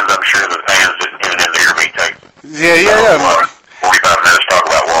questions. I'm sure the fans didn't tune in to hear me take 45 minutes to talk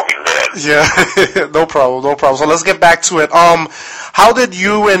about Walking Dead. Yeah, no problem. So let's get back to it. How did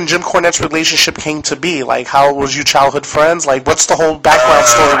you and Jim Cornette's relationship came to be? Like, how was you childhood friends? Like, what's the whole background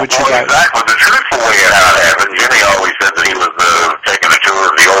story with you guys? Exactly. The truthful way of how it happened, Jimmy always said that he was taking a tour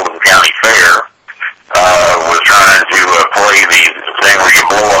of the Oldham County Fair, was trying to play the thing where you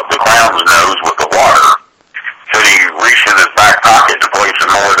blow up the clown's nose with the water. So he reached in his back pocket to play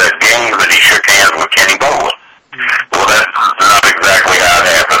some more of that game, and he shook hands with Kenny Bolin. Well, that's not exactly how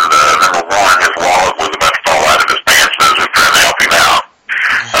it happened. Number one, his wallet was about to fall out of his pants, so we were trying to help him out.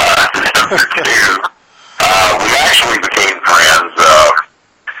 Number two, we actually became friends,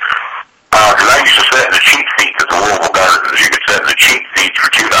 because I used to sit in the cheap seats at the Louisville Gardens. You could sit in the cheap seats for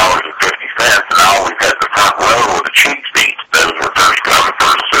 $2.50, and I always had the front row of the cheap seats. Those were first come,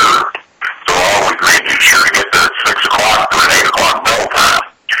 first served. So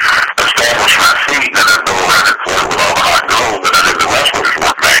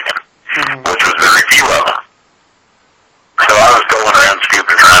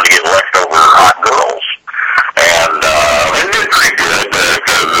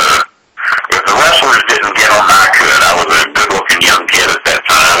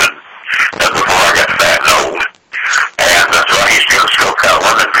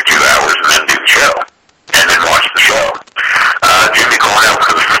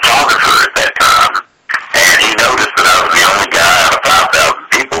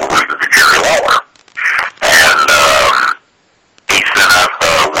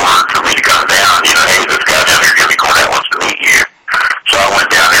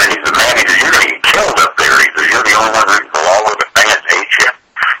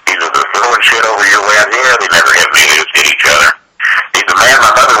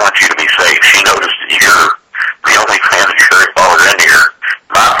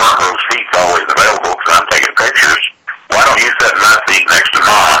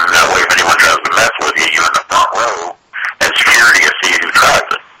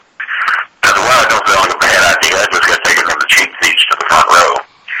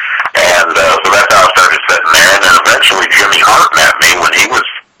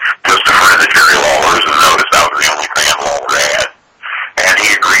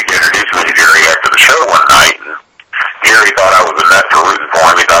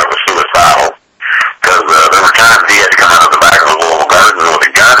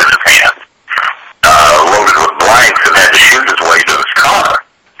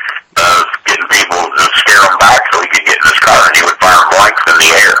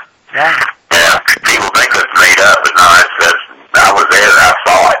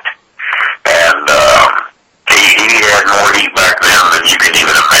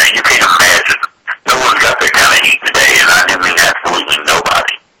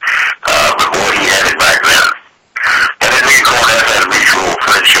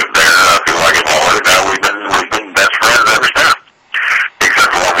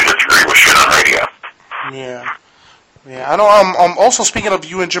also speaking of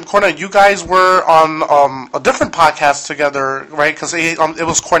you and Jim Cornette, you guys were on a different podcast together, right? Because it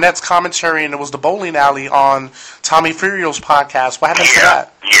was Cornette's commentary, and it was the Bowling Alley on Tommy Furio's podcast. What happened to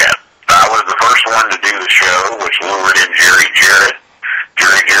that? Yeah. I was the first one to do the show, which lured in Jerry Jarrett.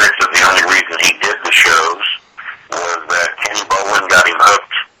 Jerry Jarrett said the only reason he did the shows was that Kenny Bolin got him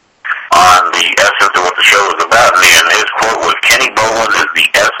hooked on the essence of what the show was about. And his quote was, Kenny Bolin is the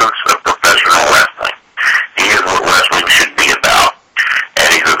essence of professional wrestling. He is what wrestling should be about.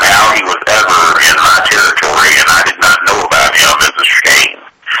 And he says how he was ever in my territory and I did not know about him is a shame.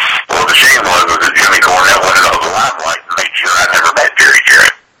 Well, the shame was that Jimmy Cornette went into the limelight and made sure I never met Jerry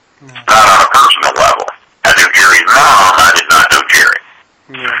Jarrett. Not on a personal level. I knew Jerry's mom, I did not know Jerry.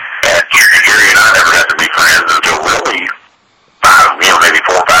 And Jerry and I never got to be friends until really, maybe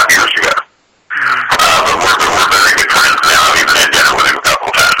 4 or 5 years ago. But we're very good friends now. I've even had dinner with him a couple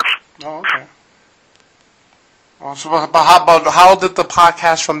of times. Oh, okay. But how did the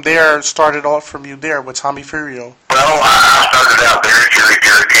podcast from there started off from you there with Tommy Furio? Well, I started out there. Jerry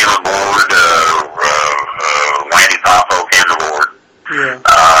Jarrett came aboard. Lanny Poffo came aboard.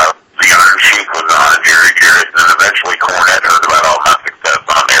 Yeah. The Iron Sheik was on, Jerry Jarrett, and then eventually Cornette heard about all my success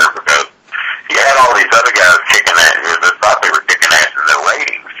on there because you had all these other guys kicking ass. They thought they were kicking ass in their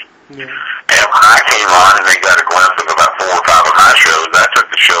ratings. Yeah. And when I came on and they got a glimpse of about 4 or 5 of my shows, I took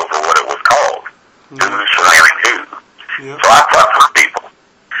the show for what it was called. Who's slamming who? So I fucked with people.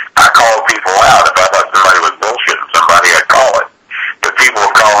 I called people out. If I thought somebody was bullshitting somebody, I'd call it. If people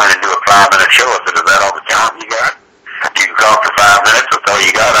would call in and do a 5-minute show, I said, is that all the talent you got? You can call for 5 minutes, that's all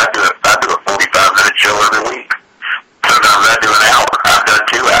you got. I do a 45-minute show every week. Sometimes I do an hour. I've done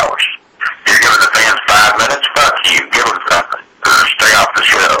 2 hours. You're giving the fans 5 minutes? Fuck you. Give them something. Stay off the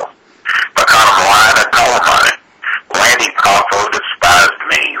show. If I caught them lying, I'd call them on it. Lanny Poffo despised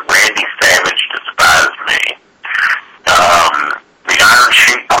me. Randy Savage despised me. The Iron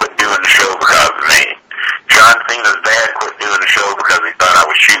Sheik quit doing the show because of me. John Cena's dad quit doing the show because he thought I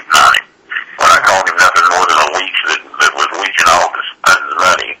was shooting on him. When I called him nothing more than a leech that was leeching all his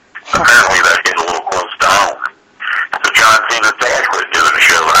money. Apparently that hit a little close to home. So John Cena's dad quit doing the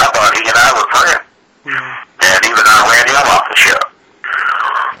show, and I thought he and I were friends. And even I ran him off the show.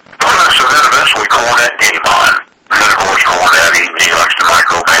 So then eventually Cornette came on. And then of course Cornette, he likes to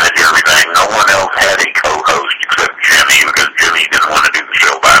micromanage everything. No one else had a co-host except Jimmy because Jimmy didn't want to do the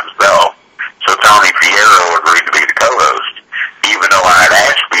show by himself. So Tony Fierro agreed to be the co-host, even though I had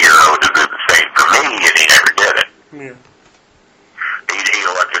asked Fierro to do the same for me, and he never did it. Yeah. He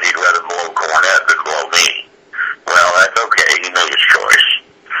elected he'd rather blow Cornette than blow me. Well, that's okay. He made his choice.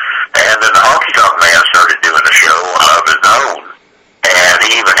 And then the Honky Tonk Man started doing a show of his own, and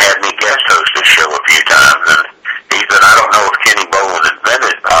he even had me guest host his show a few times, and he said, I don't know if Kenny Bolin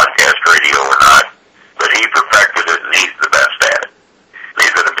invented podcast radio or not, but he perfected it, and he's the best at it. He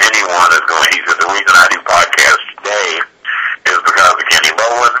said, if anyone is going, he said, the reason I do podcasts today is because of Kenny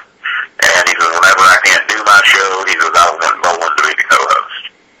Bolin, and he said, whenever I can't do my show, he says, I want Bolin to be the co-host,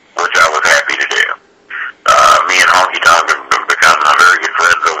 which I was happy to do. Me and Honky Tonk have become very good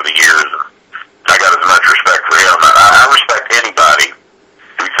friends over the years, and I got as much respect for him. I respect anybody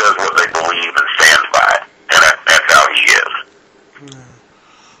who says what they believe and stands by it, and that's how he is.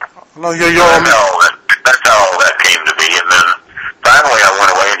 No, That's how all that came to be, and then finally I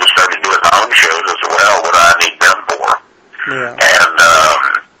went away and just started doing my own shows as well, what I need them for. Yeah. And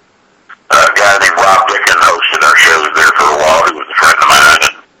a guy named Rob Dickin hosted our shows there for a while. He was a friend of mine,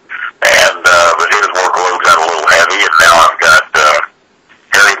 but his workload got a little heavy, and now I've got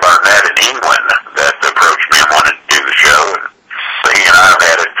Harry Barnett in England that approached me and wanted to do the show, and so he and I have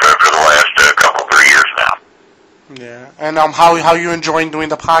had it for the last couple, 3 years now. Yeah. And how you enjoying doing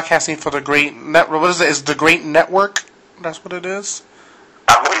the podcasting for the Great Network? What is it? Is the Great Network? That's what it is?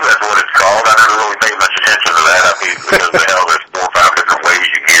 I believe that's what it's called. I never really paid much attention to that. I mean, because there's 4 or 5 different ways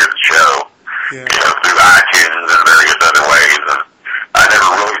you can hear the show. Yeah. Through iTunes and various other ways. And I never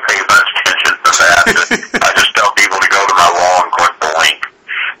really paid much attention to that. I just tell people to go to my wall and click the link.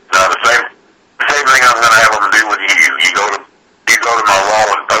 Now, the same thing I'm going to have them do with you. You go to my wall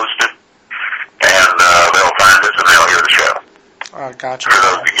and post it, and they'll find us and they'll hear the show. Gotcha. For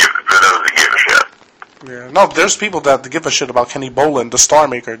those that give a shit. Yeah. No, there's people that give a shit about Kenny Bolin, the Star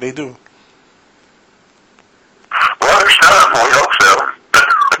Maker. They do. Well, there's some. We hope so.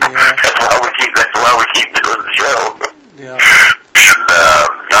 Yeah. That's why we keep doing the show. Yeah. And,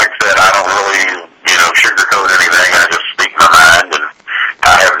 like I said, I don't really, sugarcoat anything. I just speak my mind, and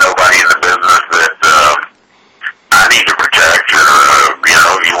I have nobody in the business that I need to protect. Or,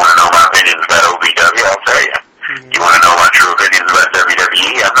 if you want to know my opinions about OVW, I'll tell you. You want to know my true opinions about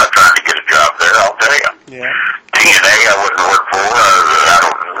WWE? I'm not trying to get a job there. I'll tell you. Yeah. TNA, I wouldn't work for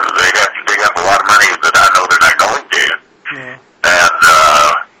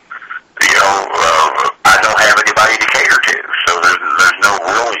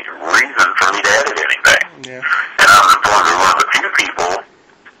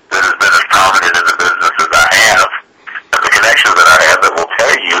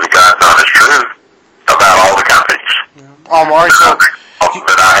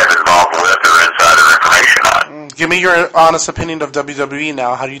honest opinion of WWE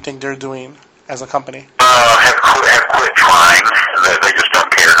now? How do you think they're doing as a company? Have quit trying. They just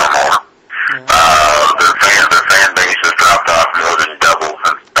don't care no more. Their fan base has dropped off more than double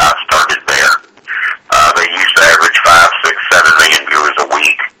since I started there. They used to average 5, 6, 7 million viewers a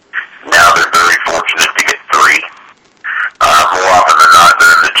week. Now they're very fortunate to get 3. More often than not,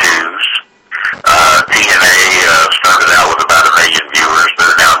 they're in the 2s. TNA started out with about 1 million viewers.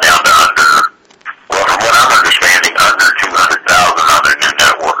 They're now down to from what I'm understanding, under 200,000 on their new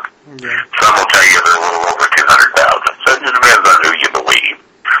network. Yeah. Some will tell you they're a little over 200,000. So it just depends on who you believe.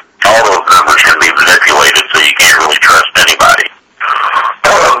 All those numbers can be manipulated, so you can't really trust anybody.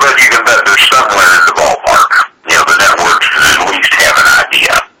 But you can bet there's somewhere in the ballpark. The networks at least have an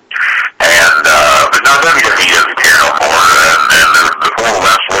idea. And but now WWE doesn't care no more. And the poor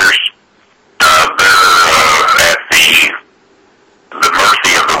wrestlers, they're at the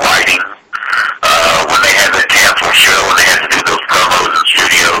mercy of the writing. When they had that canceled show and they had to do those promos in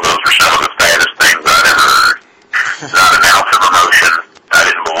studio, those were some of the saddest things I've ever heard. Not an ounce of emotion. I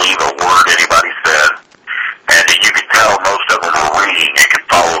didn't believe a word anybody said. And you could tell most of them were reading. You could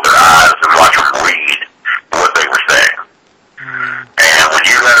follow their eyes and watch them read what they were saying. And when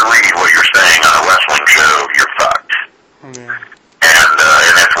you got to read what you're saying on a wrestling show, you're fucked. And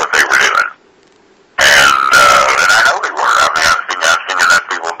that's what they were doing. And I know they were. I mean, I've seen enough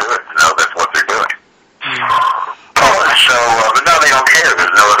people do it to know that's what they're doing. But now they don't care.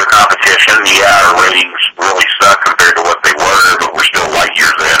 There's no other competition. Yeah, our ratings really suck compared to what they were, but we're still light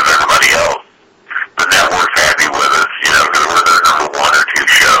years ahead of everybody else. The network's happy with us, because we're their number 1 or 2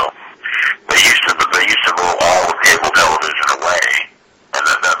 show. They used to blow all of cable television away, and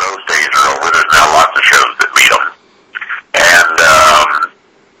then those days are over. There's now lots of shows that beat them. And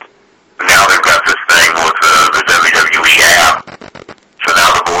now they've got this thing with the WWE app. So now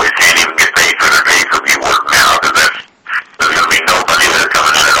the boys can't even get paid for their pay-per-view work now, because there's going to be nobody there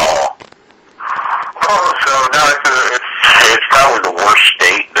coming in at all. So now it's probably the worst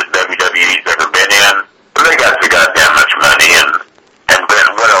state that WWE's ever been in. But they got so goddamn much money, and then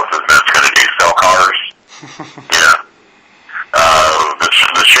what else is Vince going to do? Sell cars?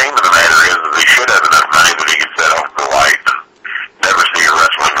 The shame of the matter is that they should have enough money that he could set home for life and never see a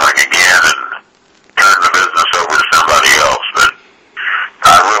wrestling ring again and turn the business over to somebody else. But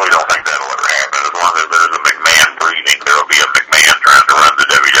I really don't think that'll ever happen. As long as there's a McMahon breathing, there'll be a McMahon trying to run the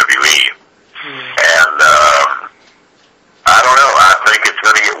WWE. And I don't know. I think it's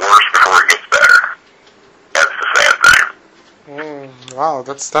going to get worse before it gets better. That's the sad thing. Wow,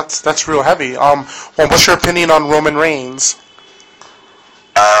 that's real heavy. Well, what's your opinion on Roman Reigns?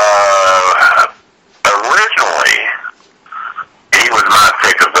 Originally, he was my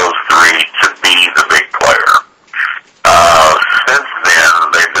pick of those 3 to be the big player. Since then,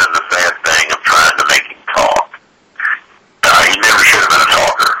 they've done the sad thing of trying to make him talk. He never should have been a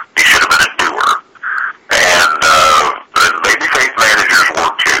talker. He should have been a doer. And babyface managers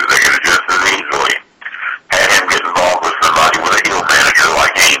work too. They could have just as easily had him get involved with somebody with a heel manager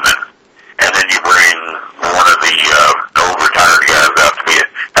like Heyman. And then you bring one of the old retired guys out to be it.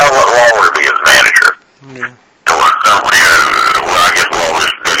 Now let Lawler be his manager. Well, I guess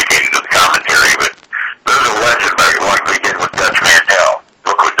Lawler's dedicated to the commentary, but there's a legend back like they did with Dutch Mantel.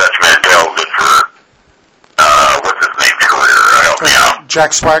 Look what Dutch Mantel did for, what's his name's career? Help me out.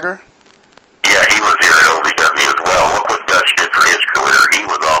 Jack Swagger? Yeah, he was here at OVW as well. Look what Dutch did for his career. He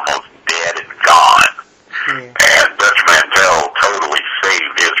was almost dead and gone. And Dutch Mantel totally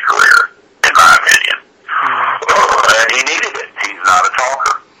saved his career, in my opinion. And he needed it. He's not a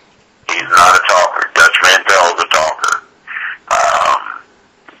talker. He's not a talker. Dutch Mantel's a talker.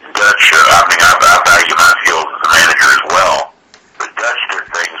 Dutch, I value my skills as a manager as well. But Dutch did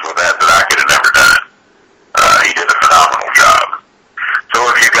things with that I could have never done. He did a phenomenal job. So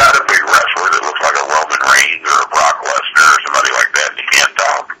if you got a big wrestler that looks like a Roman Reigns,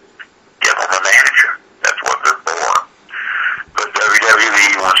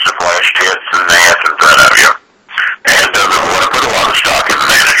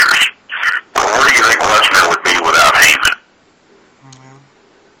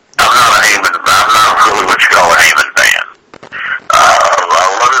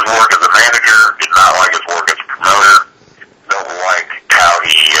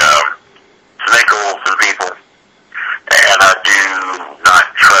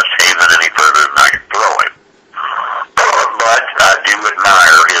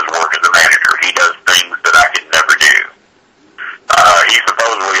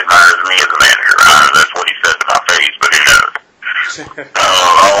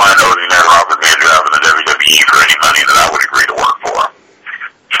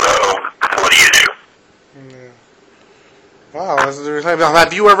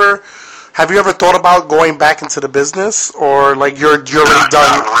 Have you ever thought about going back into the business, or like you're already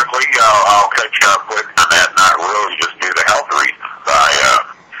done? Not really. I'll catch up with that. Not really, just due to health reasons.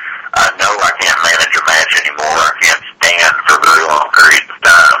 I know I can't manage a match anymore. I can't stand for very long periods of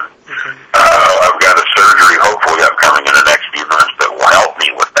time. Okay. I've got a surgery hopefully upcoming in the next few months that will help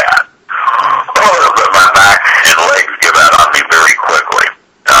me with that. But my back and legs give out on me very quickly.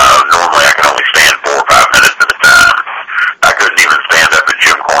 Normally I can only stand 4 or 5 minutes at a time. I couldn't even stand up at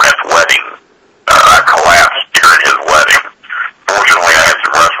Jim Cornette's wedding. I collapsed during his wedding. Fortunately, I had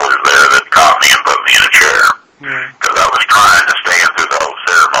some wrestlers there that caught me and put me in a chair. Because I was trying to stand through the whole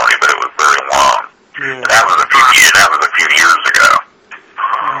ceremony, but it was very long. And that was a few years ago.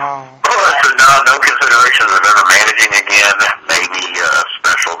 Wow. Well, so no considerations of ever managing again. Maybe a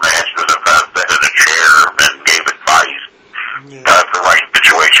special match that if I sat in a chair and gave advice. If the right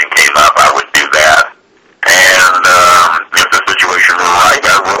situation came up, I would do that. And if the situation were right,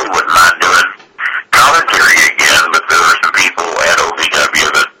 I really wouldn't mind doing commentary again. But there are some people at OVW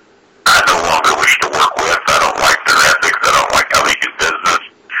that I no longer wish to work with. I don't like their ethics. I don't like how they do business.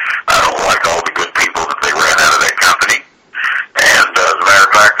 I don't like all the good people that they ran out of that company. And as a matter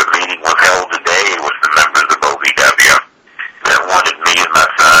of fact, the meeting was held today with the members of OVW that wanted me and my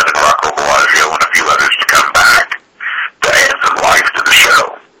son and Rocco Bellagio and a few others to come back to add some life to the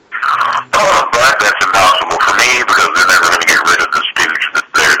show. But that's impossible for me because they're never going to get rid of the stooge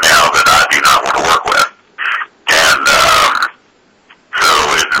that's there now that I do not want to work with. And so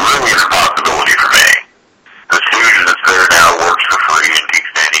it's really an impossibility for me. The stooge that's there now works for free and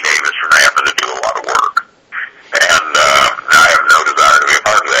keeps Danny Davis from having to do a lot of work. And I have no desire to be a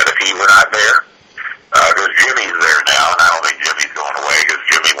part of that if he were not there. Because Jimmy's there now, and I don't think Jimmy's going away because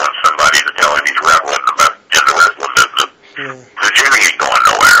Jimmy wants somebody to tell him he's reveling in the wrestling business. So Jimmy ain't going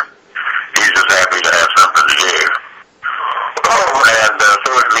nowhere. He's just happy to have something to do. And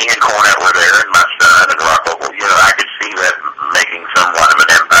so as me and Cornette were there, and my son and Rocco, I could see that making somewhat of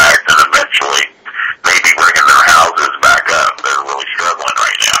an impact, and eventually maybe bringing their houses back up. They're really struggling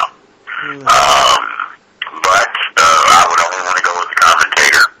right now. But I would only want to go as a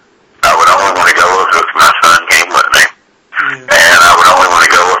commentator. I would only want to go if my son came with me. And I would only want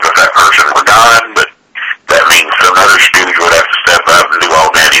to go if that person were gone, but that means some other stooge would have to step up and do all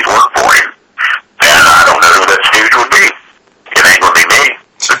Danny's work for him. And I don't know who that stooge would be. It ain't going to be me.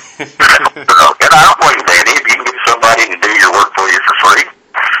 And I don't blame Danny. If you can get somebody to do your work for you for free,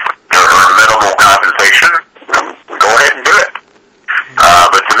 or minimal compensation, go ahead and do it.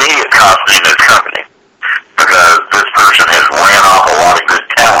 But to me, it costs me this company. Because this person has ran off a lot of good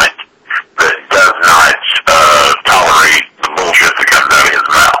talent that does not tolerate the bullshit that comes out of his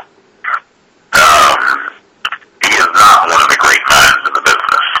mouth. He is not one of the great minds in the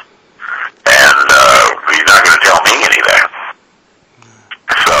business. And he's not going to tell me anything.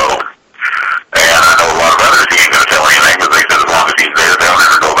 So, and I know a lot of others he ain't going to tell anything because they said as long as he's there, they'll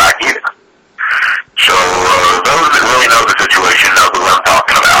never go back either. So, those that really know the situation know who I'm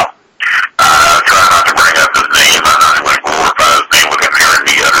talking about. Try not to bring up his name. I'm not going to glorify his name with him hearing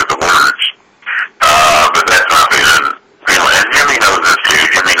me utter the words. But that's not feeling. And Jimmy knows this too.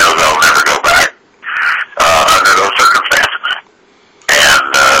 Jimmy knows I'll never go back under those circumstances. And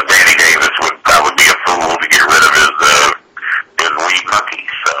Danny Davis would probably be a fool to get rid of his lead monkey.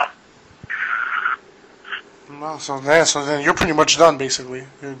 So then you're pretty much done, basically.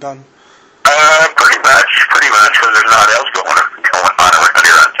 You're done. Pretty much, because there's not else going on around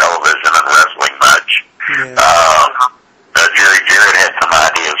here on television and wrestling much. Jared had some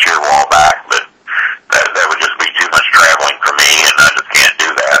ideas here a while back, but that would just be too much traveling for me, and I just can't do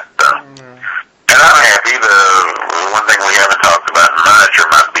that. And I'm happy. The one thing we haven't talked about much are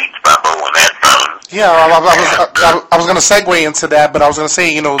my Beats by Bolin headphones. Yeah, I was going to segue into that, but I was going to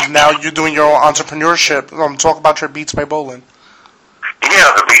say, now you're doing your own entrepreneurship. Talk about your Beats by Bolin.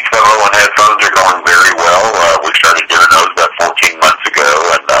 Yeah, the Beats by Bolin headphones are going very well. We started doing those about 14 months ago,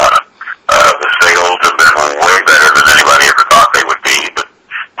 and the sales have been way better than anybody ever thought they would be. But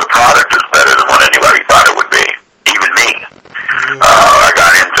the product is better than what anybody thought it would be, even me. I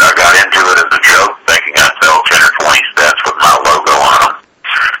got into it as a joke, thinking I'd sell 10 or 20 sets with my logo on them,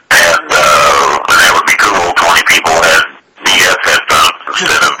 and that would be cool. 20 people had BS headphones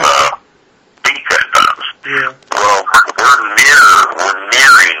instead of Beats headphones. Well, we're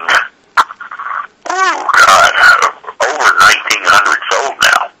nearing, over 1,900 sold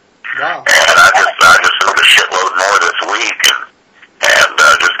now. Wow. And I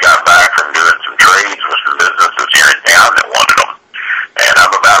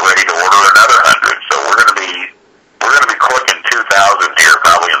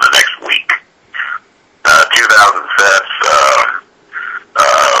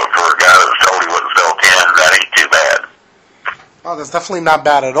Oh, that's definitely not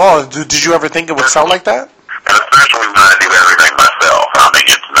bad at all. Did you ever think it would sell like that? And especially when I do everything myself. I mean,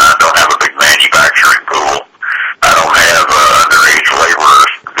 I don't have a big manufacturing pool. I don't have underage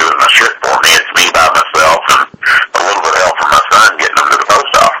laborers doing my shit for me. It's me by myself and a little bit of help from my son getting them to the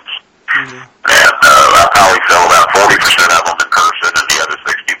post office. Mm-hmm. And I probably sell about 40% of them in person and the other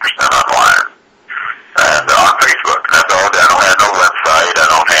 60% online. And on Facebook. That's all. I don't have no website. I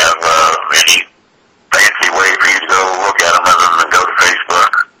don't have any fancy way for you to go look at them other than go to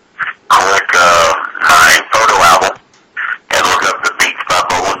Facebook, click my photo album, and look up the Beats by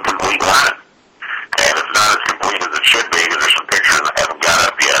Bolin complete line. And it's not as complete as it should be because there's some pictures I haven't got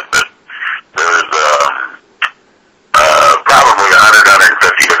up yet, but there's probably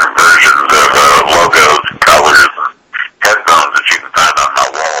 150 different versions of logos, colors, and headphones that you can find on my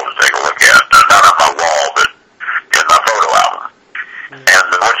wall to take a look at. Not on my wall, but in my photo album. And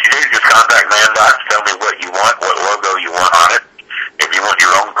what you do is just contact ManDocs, tell me what you want, what logo you want on it. If you want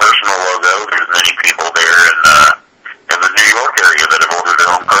your own personal logo, there's many people there in the New York area that have ordered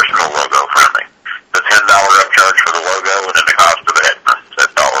their own personal logo from me. The $10 upcharge for the logo and then the cost of the headphones.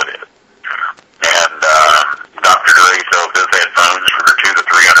 That's all it is. And Dr. Dre sells his headphones for $200 to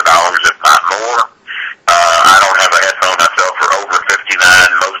 $300, if not more. I don't have a headphone I sell for over $59.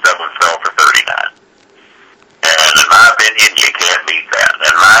 Most of them sell for $39. And in my opinion, you can't beat that.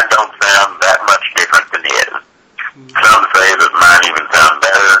 And mine don't sound that much different than his. Some say that mine even sound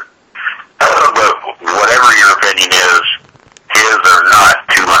better. But whatever your opinion is, his are not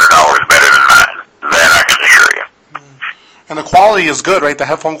 $200 better than mine. That I can assure you. And the quality is good, right? The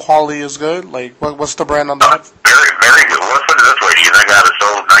headphone quality is good. Like, what's the brand on that? Very, very good. Let's put it this way. Do you think I'd have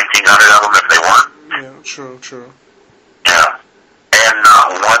sold 1,900 of them if they weren't? Yeah, true. Yeah. And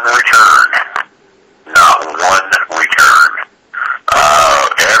not one return. Not one return.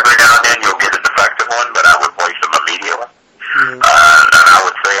 Every now and then you'll get a defective one, but I replace them immediately. And I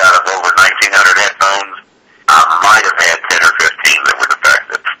would say out of over 1,900 headphones, I might have had 10 or 15 that were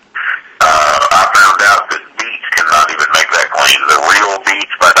defective. I found out that Beats cannot even make that claim. The real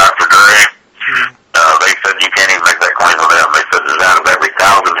Beats by Dr. Dre, they said you can't even make that claim with them. They said there's out of every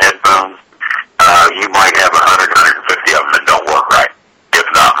 1,000 headphones, you might have 100, 150 of them that don't work right, if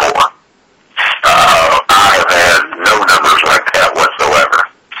not more. I have had no numbers like that whatsoever.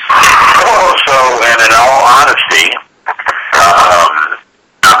 So, and in all honesty,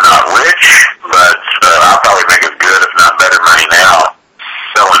 I'm not rich, but I'll probably make as good, if not better money now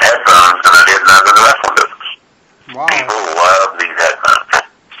selling headphones than I did in the wrestling business. Wow. People love these headphones,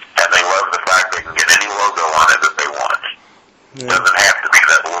 and they love the fact they can get any logo on it that they want. It doesn't have to be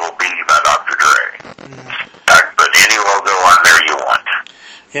that little B by Dr. Dre. I can put any logo on there you want.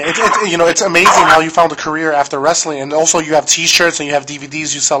 Yeah, it's amazing how you found a career after wrestling, and also you have T-shirts and you have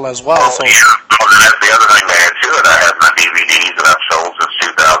DVDs you sell as well. Oh, yeah. Well, that's the other thing to add to it. I have my DVDs that I've sold since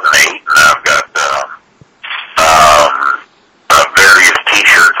 2008, and I've got various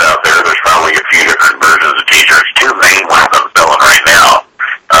T-shirts out there. There's probably a few different versions of T-shirts. Two main ones I'm selling right now.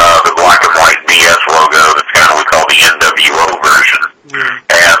 The black and white BS logo that's kind of we call the NWO version,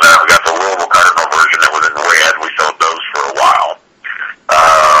 and I've got the Louisville Cardinal version that was in red. We sold those for a while.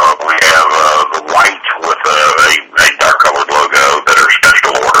 We have the white with a dark colored logo that are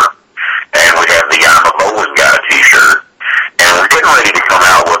special order. And we have the I'm a Bolin guy T-shirt. And we're getting ready to come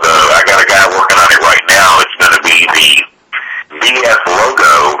out with I got a guy working on it right now. It's going to be the BS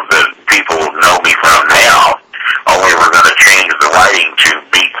logo that people know me from now. Only we're going to change the writing to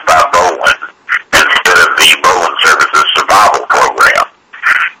Beats by Bolin instead of the Bolin Services Survival Program.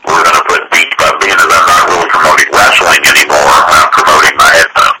 We're going to put Beats by being as I'm not really promoting wrestling anymore. I'm promoting my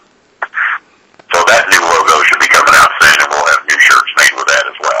headphones. So that new logo should be coming out soon, and we'll have new shirts made with that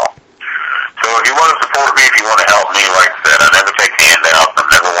as well. So if you want to support me, if you want to help me, like I said, I never take handouts. I'm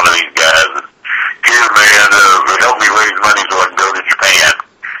never one of these guys that, here, man, help me raise money so I can go to Japan.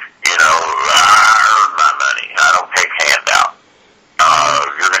 You know, I earn my money. I don't take handouts.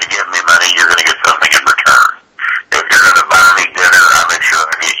 If you're going to give me money, you're going to get something in return. If you're going to buy me dinner, I make sure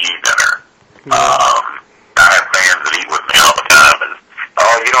I get you dinner. I have fans that eat with me all the time, and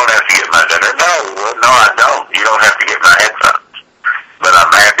you don't have to get my dinner. No, I don't. You don't have to get my headphones. But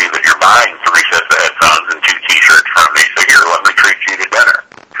I'm happy that you're buying 3 sets of headphones and 2 T-shirts from me. So here, let me treat you to dinner.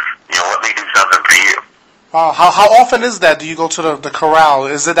 Let me do something for you. How often is that? Do you go to the corral?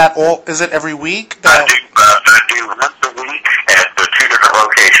 Is it every week? I do once a week at the 2 different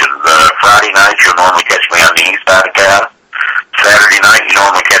locations. Friday night, you'll normally catch me on the east side of town. Saturday night, you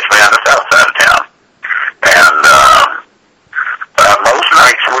normally catch me on the south side of town. And most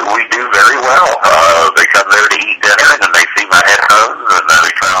nights we do very well. They come there to eat dinner, and then they see my headphones, and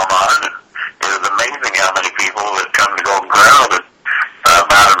they try them on. And it is amazing how many people that come to Golden Corral that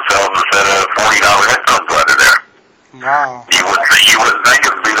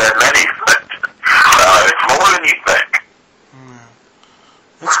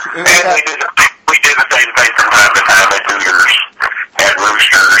And we did the same thing from time to time at Hooters, at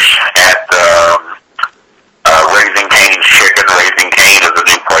Roosters, at Raising Cane's Chicken. Raising Cane is a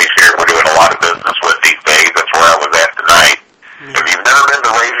new place here we're doing a lot of business with these days. That's where I was at tonight. If you've never been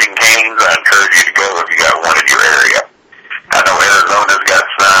to Raising Cane's, I encourage you to go if you got one in your area. I know Arizona's got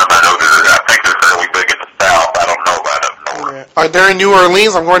some. I think they're fairly big in the South. I don't know about up north. Yeah. Are they in New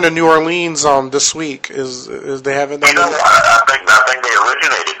Orleans? I'm going to New Orleans this week. Is they have it down there? I think they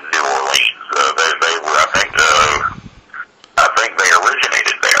originated in New Orleans. They were. I think they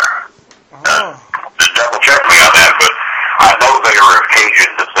originated there. Just double check me on that, but I know they were of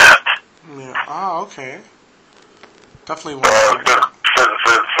Cajun descent. Yeah. Oh, okay. Definitely. Since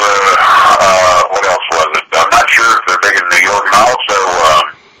what else was it? I'm not sure if they're big in New York. And also,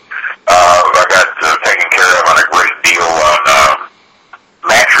 I got taken care of on a great deal on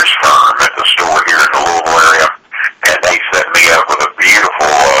Mattress Firm at the store here in the Louisville area, and they set me up with a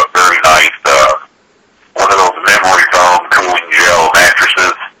beautiful, very nice, one of those memory foam cooling gel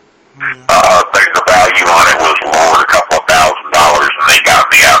mattresses. The value on it was lower, a couple of $1,000, and they got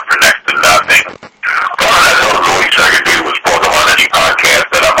me out for next to nothing. I thought the least I could do was plug them on any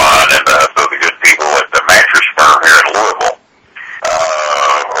podcast that I'm on, and so the good people at the Mattress Firm here in Louisville,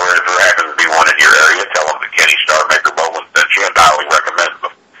 or if there happens to be one in your area, tell them that Kenny Starmaker Bolin sent you, and I highly recommend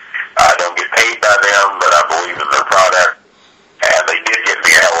them. I don't get paid by them, but I believe in their product, and they did get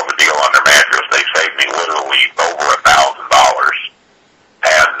me a hell of a deal on their mattress. They saved me literally over $1,000.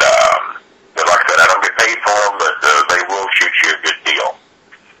 And, like I said, I don't get paid for them, but they will shoot you a good deal.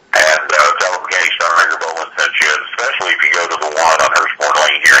 And tell them Kenny Starmaker Bolin sent you, especially if you go to the one on Hurstbourne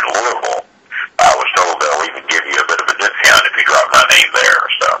Lane here in Louisville. I was told they'll even give you a bit of a discount if you drop my name there.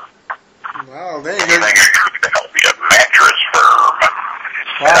 So, Wow, there you go. anything I can do to help you, Mattress Firm.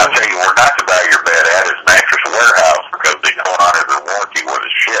 And I'll tell you where not to buy your bed at is Mattress Warehouse, because they don't honor their warranty with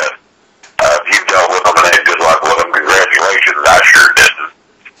a shit. If you've dealt with them and had good luck with them, congratulations. I sure didn't.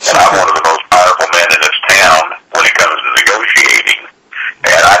 And I'm one of the most powerful men in this town when it comes to negotiating.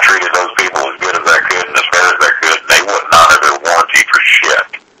 And I treated those people as good as I could and as fair as I could, and they wouldn't honor their warranty for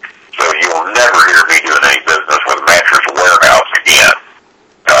shit. So you'll never hear me doing any business with Mattress Warehouse again.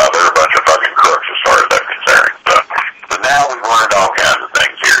 They're a bunch of fucking crooks as far as I'm concerned. So now we've learned all kinds of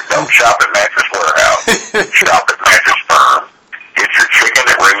things here. Don't shop at Mattress Warehouse. Shop at Mattress Firm. Get your chicken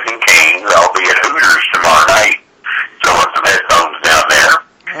at Raising Cane's. I'll be at Hooters tomorrow night selling some headphones down there.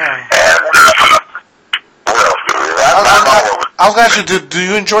 And what else do we have? I'm all over. I was asking, do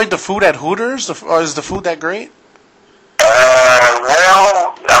you enjoy the food at Hooters? Or is the food that great?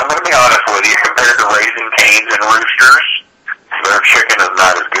 Well, I'm going to be honest with you. Compared to Raising Cane's and Roosters, their chicken is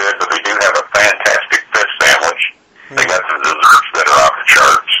not as good, but they do have a fantastic fish sandwich. They got some desserts that are off the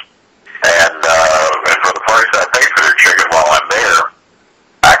charts. And for the price I pay for their chicken while I'm there,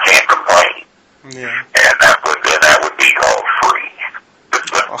 I can't complain. Yeah. And that would be called free.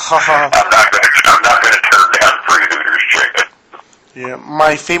 I'm not going to turn down free Hooters chicken. Yeah,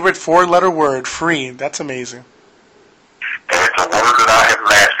 my favorite four-letter word, free. That's amazing. And it's a word that I have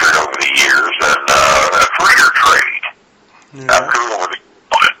mastered over the years, and free or trade. Yeah. I'm cool with it.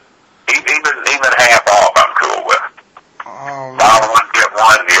 Even half off I'm cool with. Oh, Buy one, get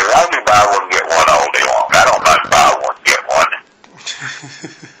one. I'll do buy one, get one all day long. I don't mind buy one, get one.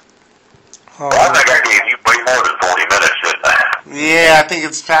 Well, I think I gave you way more than 40 minutes, didn't I? Yeah, I think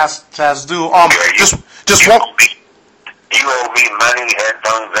it's past due. Just you one. You owe me money,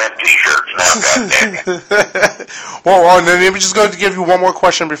 headphones, and T-shirts now, goddammit. Well, let me just go to give you one more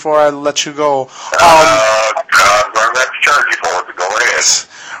question before I let you go. I'm going to have to charge you for it, but go ahead.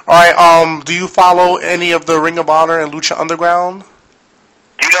 All right. Do you follow any of the Ring of Honor and Lucha Underground?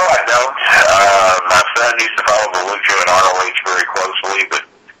 You know I don't. My son used to follow the Lucha and ROH very closely, but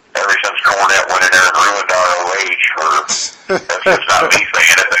ever since Cornette went in there and ruined ROH, that's just not me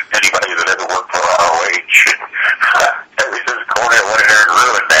saying it, but anybody that ever worked for ROH, ever since Cornette went in there and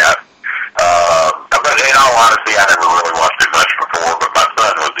ruined that. But in all honesty, I never really watched it much before, but my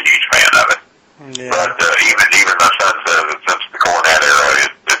son was a huge fan of it. Yeah. But even my son says that since the Cornette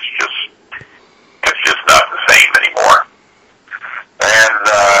era, it's just not the same anymore. And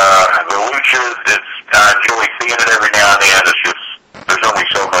the Luchas, I enjoy seeing it every now and then. It's just, there's only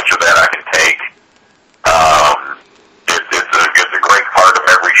so much of that I can take. It's a great part of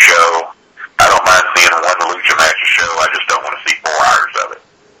every show. I don't mind seeing one Lucha match a show. I just don't want to see 4 hours of it.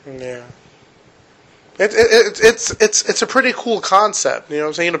 Yeah. It's a pretty cool concept. You know what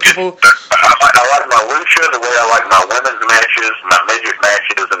I'm saying? People. I like my Lucha the way I like my women's matches, my midget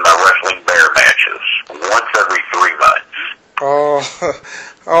matches, and my wrestling bear matches. Once every 3 months.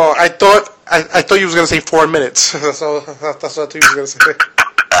 I thought you was gonna say 4 minutes. So that's what I thought you was gonna say.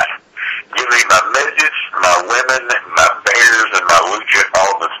 me my midgets, my women, my bears, and my lucha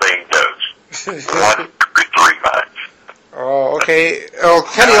all in the same dose. 1 to 3 months. Oh, okay. Oh,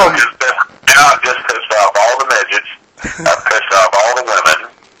 Kenny, now I've just pissed off all the midgets. I've pissed off all the women.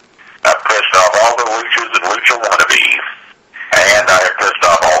 I've pissed off all the luchas and lucha wannabes. And I have pissed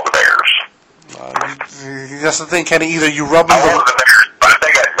off all the bears. That's the thing, Kenny. Either you rub them. All of the bears. But I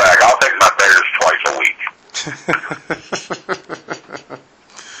take that back. I'll take my bears twice a week.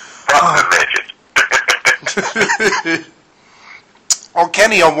 Fuck the midgets. Oh,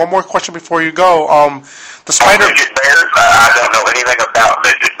 Kenny, one more question before you go. The spider. Midget bears? I don't know anything about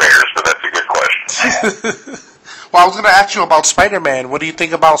midget bears, so that's a good question. Well, I was going to ask you about Spider-Man. What do you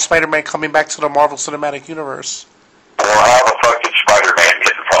think about Spider-Man coming back to the Marvel Cinematic Universe? Well, how the fuck did Spider-Man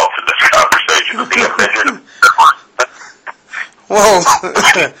get involved in this conversation? Is he a midget? Well,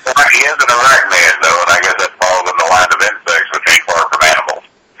 he is an arachniid, though, and I guess that falls in the line of insects, which ain't far from animals.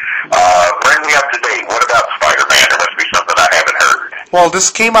 Bring me up to date. What about Spider-Man? There must be something I haven't heard. well,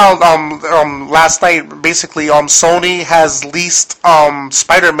 this came out last night. Basically, Sony has leased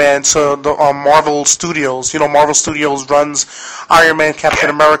Spider-Man to the Marvel Studios. You know, Marvel Studios runs Iron Man, Captain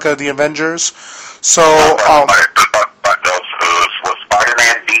America, the Avengers. So, was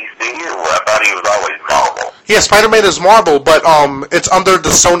Spider-Man DC, or I thought he was always Marvel? yeah, Spider-Man is Marvel, but it's under the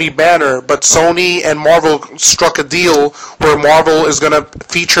Sony banner. But Sony and Marvel struck a deal where Marvel is going to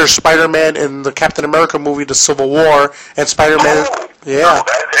feature Spider-Man in the Captain America movie, The Civil War, and Spider-Man. Yeah.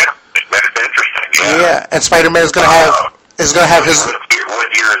 That is interesting. Yeah, and Spider-Man is going to have his.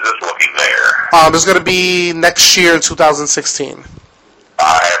 What year is this looking there? It's going to be next year in 2016. I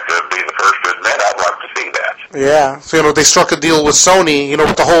have to be the first to admit I'd like to see that. Yeah, so they struck a deal with Sony,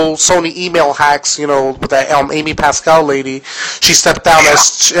 with the whole Sony email hacks, with that Amy Pascal lady. She stepped down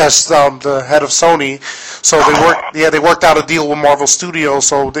as the head of Sony. So they worked out a deal with Marvel Studios.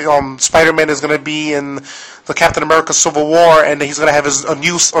 So Spider-Man is going to be in the Captain America Civil War, and he's going to have a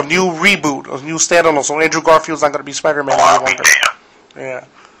new reboot, a new standalone. So Andrew Garfield's not going to be Spider-Man any longer. Yeah.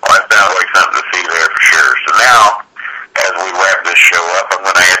 Well, that sounds like something to see there for sure. So now, as we wrap this show up, I'm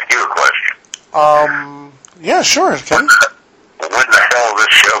going to ask you a question. Yeah, sure, Kenny. When the hell is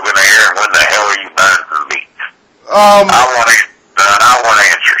this show going to air, and when the hell are you buying some meat? I want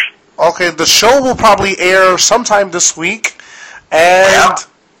answers. Okay, the show will probably air sometime this week, and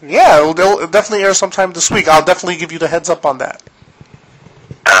it'll definitely air sometime this week. I'll definitely give you the heads up on that.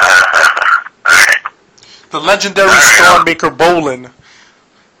 The legendary storm maker Bolin.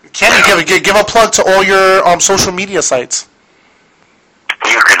 Kenny, give a plug to all your social media sites.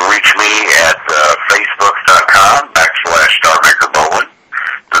 You can reach me at facebook.com/StarMakerBolin.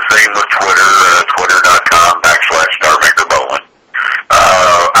 The same with Twitter, twitter.com/StarMakerBolin. I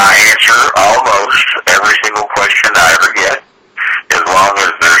answer almost every single question I ever get, as long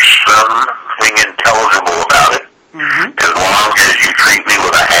as there's something intelligible about it, as long as you treat me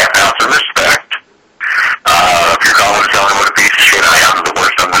with a half ounce of respect. If you're calling to tell me what a piece of shit I am, the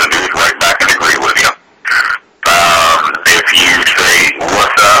worst I'm going to do is write back and agree with you. If you say,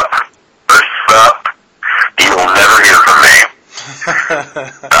 what's up, or sup, you will never hear from me.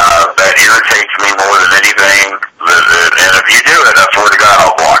 That irritates me more than anything. And if you do it, I swear to God,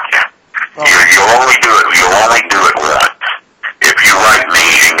 I'll block you. You'll only do it once. If you write me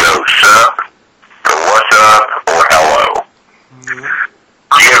and go, sup, or what's up, or hello.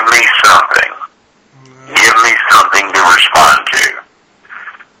 Give me something. Give me something to respond to.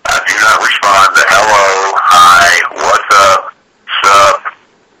 I do not respond to hello, hi, what's up, sup,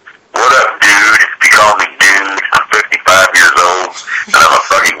 what up, dude? If you call me dude, I'm 55 years old, and I'm a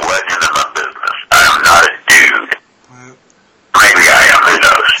fucking legend in my business. I am not a dude. Maybe I am, who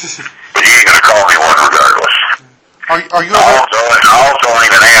knows? But you ain't gonna call me one regardless. Are you also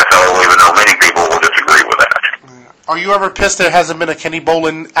ain't an asshole, even though many people will disagree with that. Are you ever pissed there hasn't been a Kenny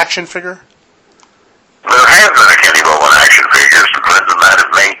Bolin action figure? There has been a Kenny Bolin action figure. Some friends of mine have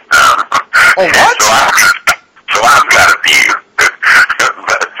made some. Oh, what? So I've got a few. But,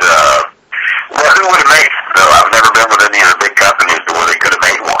 who would have made, though? I've never been with any of the big companies to where they could have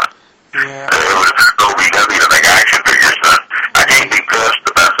made one. Yeah. It was OVW to make action figures, but I can't be pissed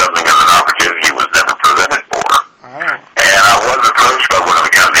about something as an opportunity was never presented for. Oh. And I was approached by one of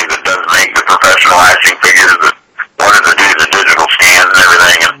the companies that does make the professional action figures that wanted to do the digital scans and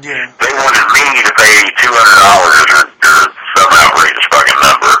everything, and they wanted me to pay $200 or some outrageous fucking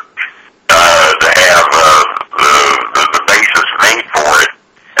number to have the basis made for it,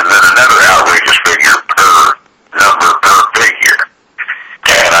 and then another outrageous figure per number per figure.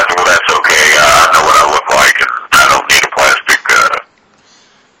 And I said, well, that's okay. I know what I look like, and I don't need a plastic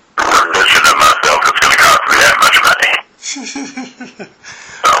rendition of myself. It's going to cost me that much money.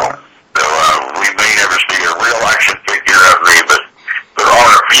 So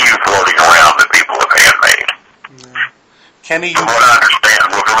Kenny, From what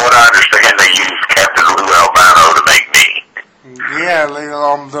I understand, they used Captain Lou Albano to make me. yeah,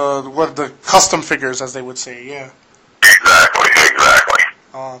 like, the custom figures, as they would say, yeah. Exactly.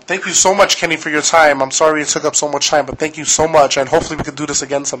 Thank you so much, Kenny, for your time. I'm sorry it took up so much time, but thank you so much, and hopefully we can do this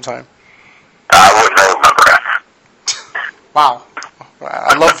again sometime. I wouldn't hold my breath. Wow,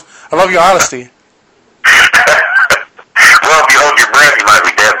 I love your honesty. Well, if you hold your breath, you might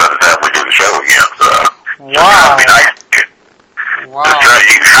be dead by the time we do the show again. So, Wow. be nice to you. Wow.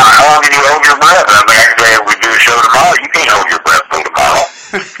 How long can you hold your breath? I mean, actually, if we do a show tomorrow, you can't hold your breath till tomorrow.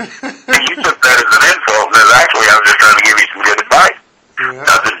 You took that as an insult, and actually, I was just trying to give you some good advice. Yeah.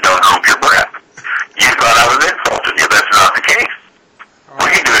 I said, don't hold your breath. You thought I was insulting you. That's not the case. We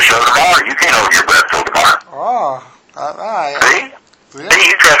can do a show tomorrow. You can't hold your breath till tomorrow. Oh, See? See,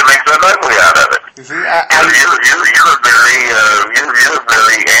 you tried to make something ugly out of it. you see, You're a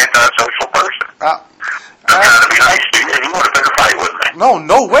very antisocial person. I'm trying to be nice to you, and you want to pick a fight with me.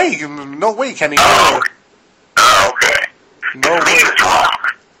 no way, Kenny. Oh, okay. No It's me way. that's wrong.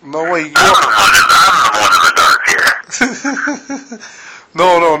 No way. I'm the one in the dark here.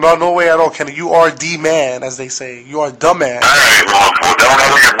 No way at all, Kenny. You are the man, as they say. You are the man. All right, well, don't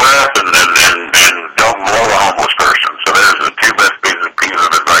hold your breath and don't blow a homeless person. So there's the two best pieces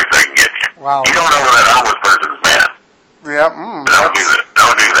of advice I can get you. Wow. You don't know that homeless person's man. Yeah. Don't do that.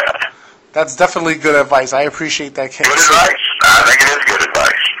 Don't do that. That's definitely good advice. I appreciate that, Kenny. Good advice. I think it is good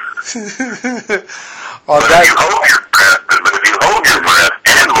advice. But if you hold your breath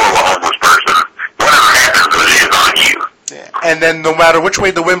and blow a homeless person, whatever happens, it is on you. Yeah. And then no matter which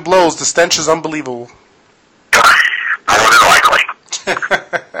way the wind blows, the stench is unbelievable. More than likely.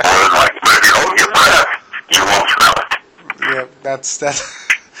 But if you hold your breath, you won't smell it. Yeah, that's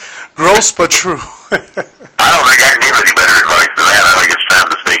gross but true. I don't think I can give any better advice than that. I think it's time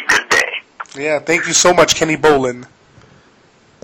to say good day. Yeah, thank you so much, Kenny Bolin.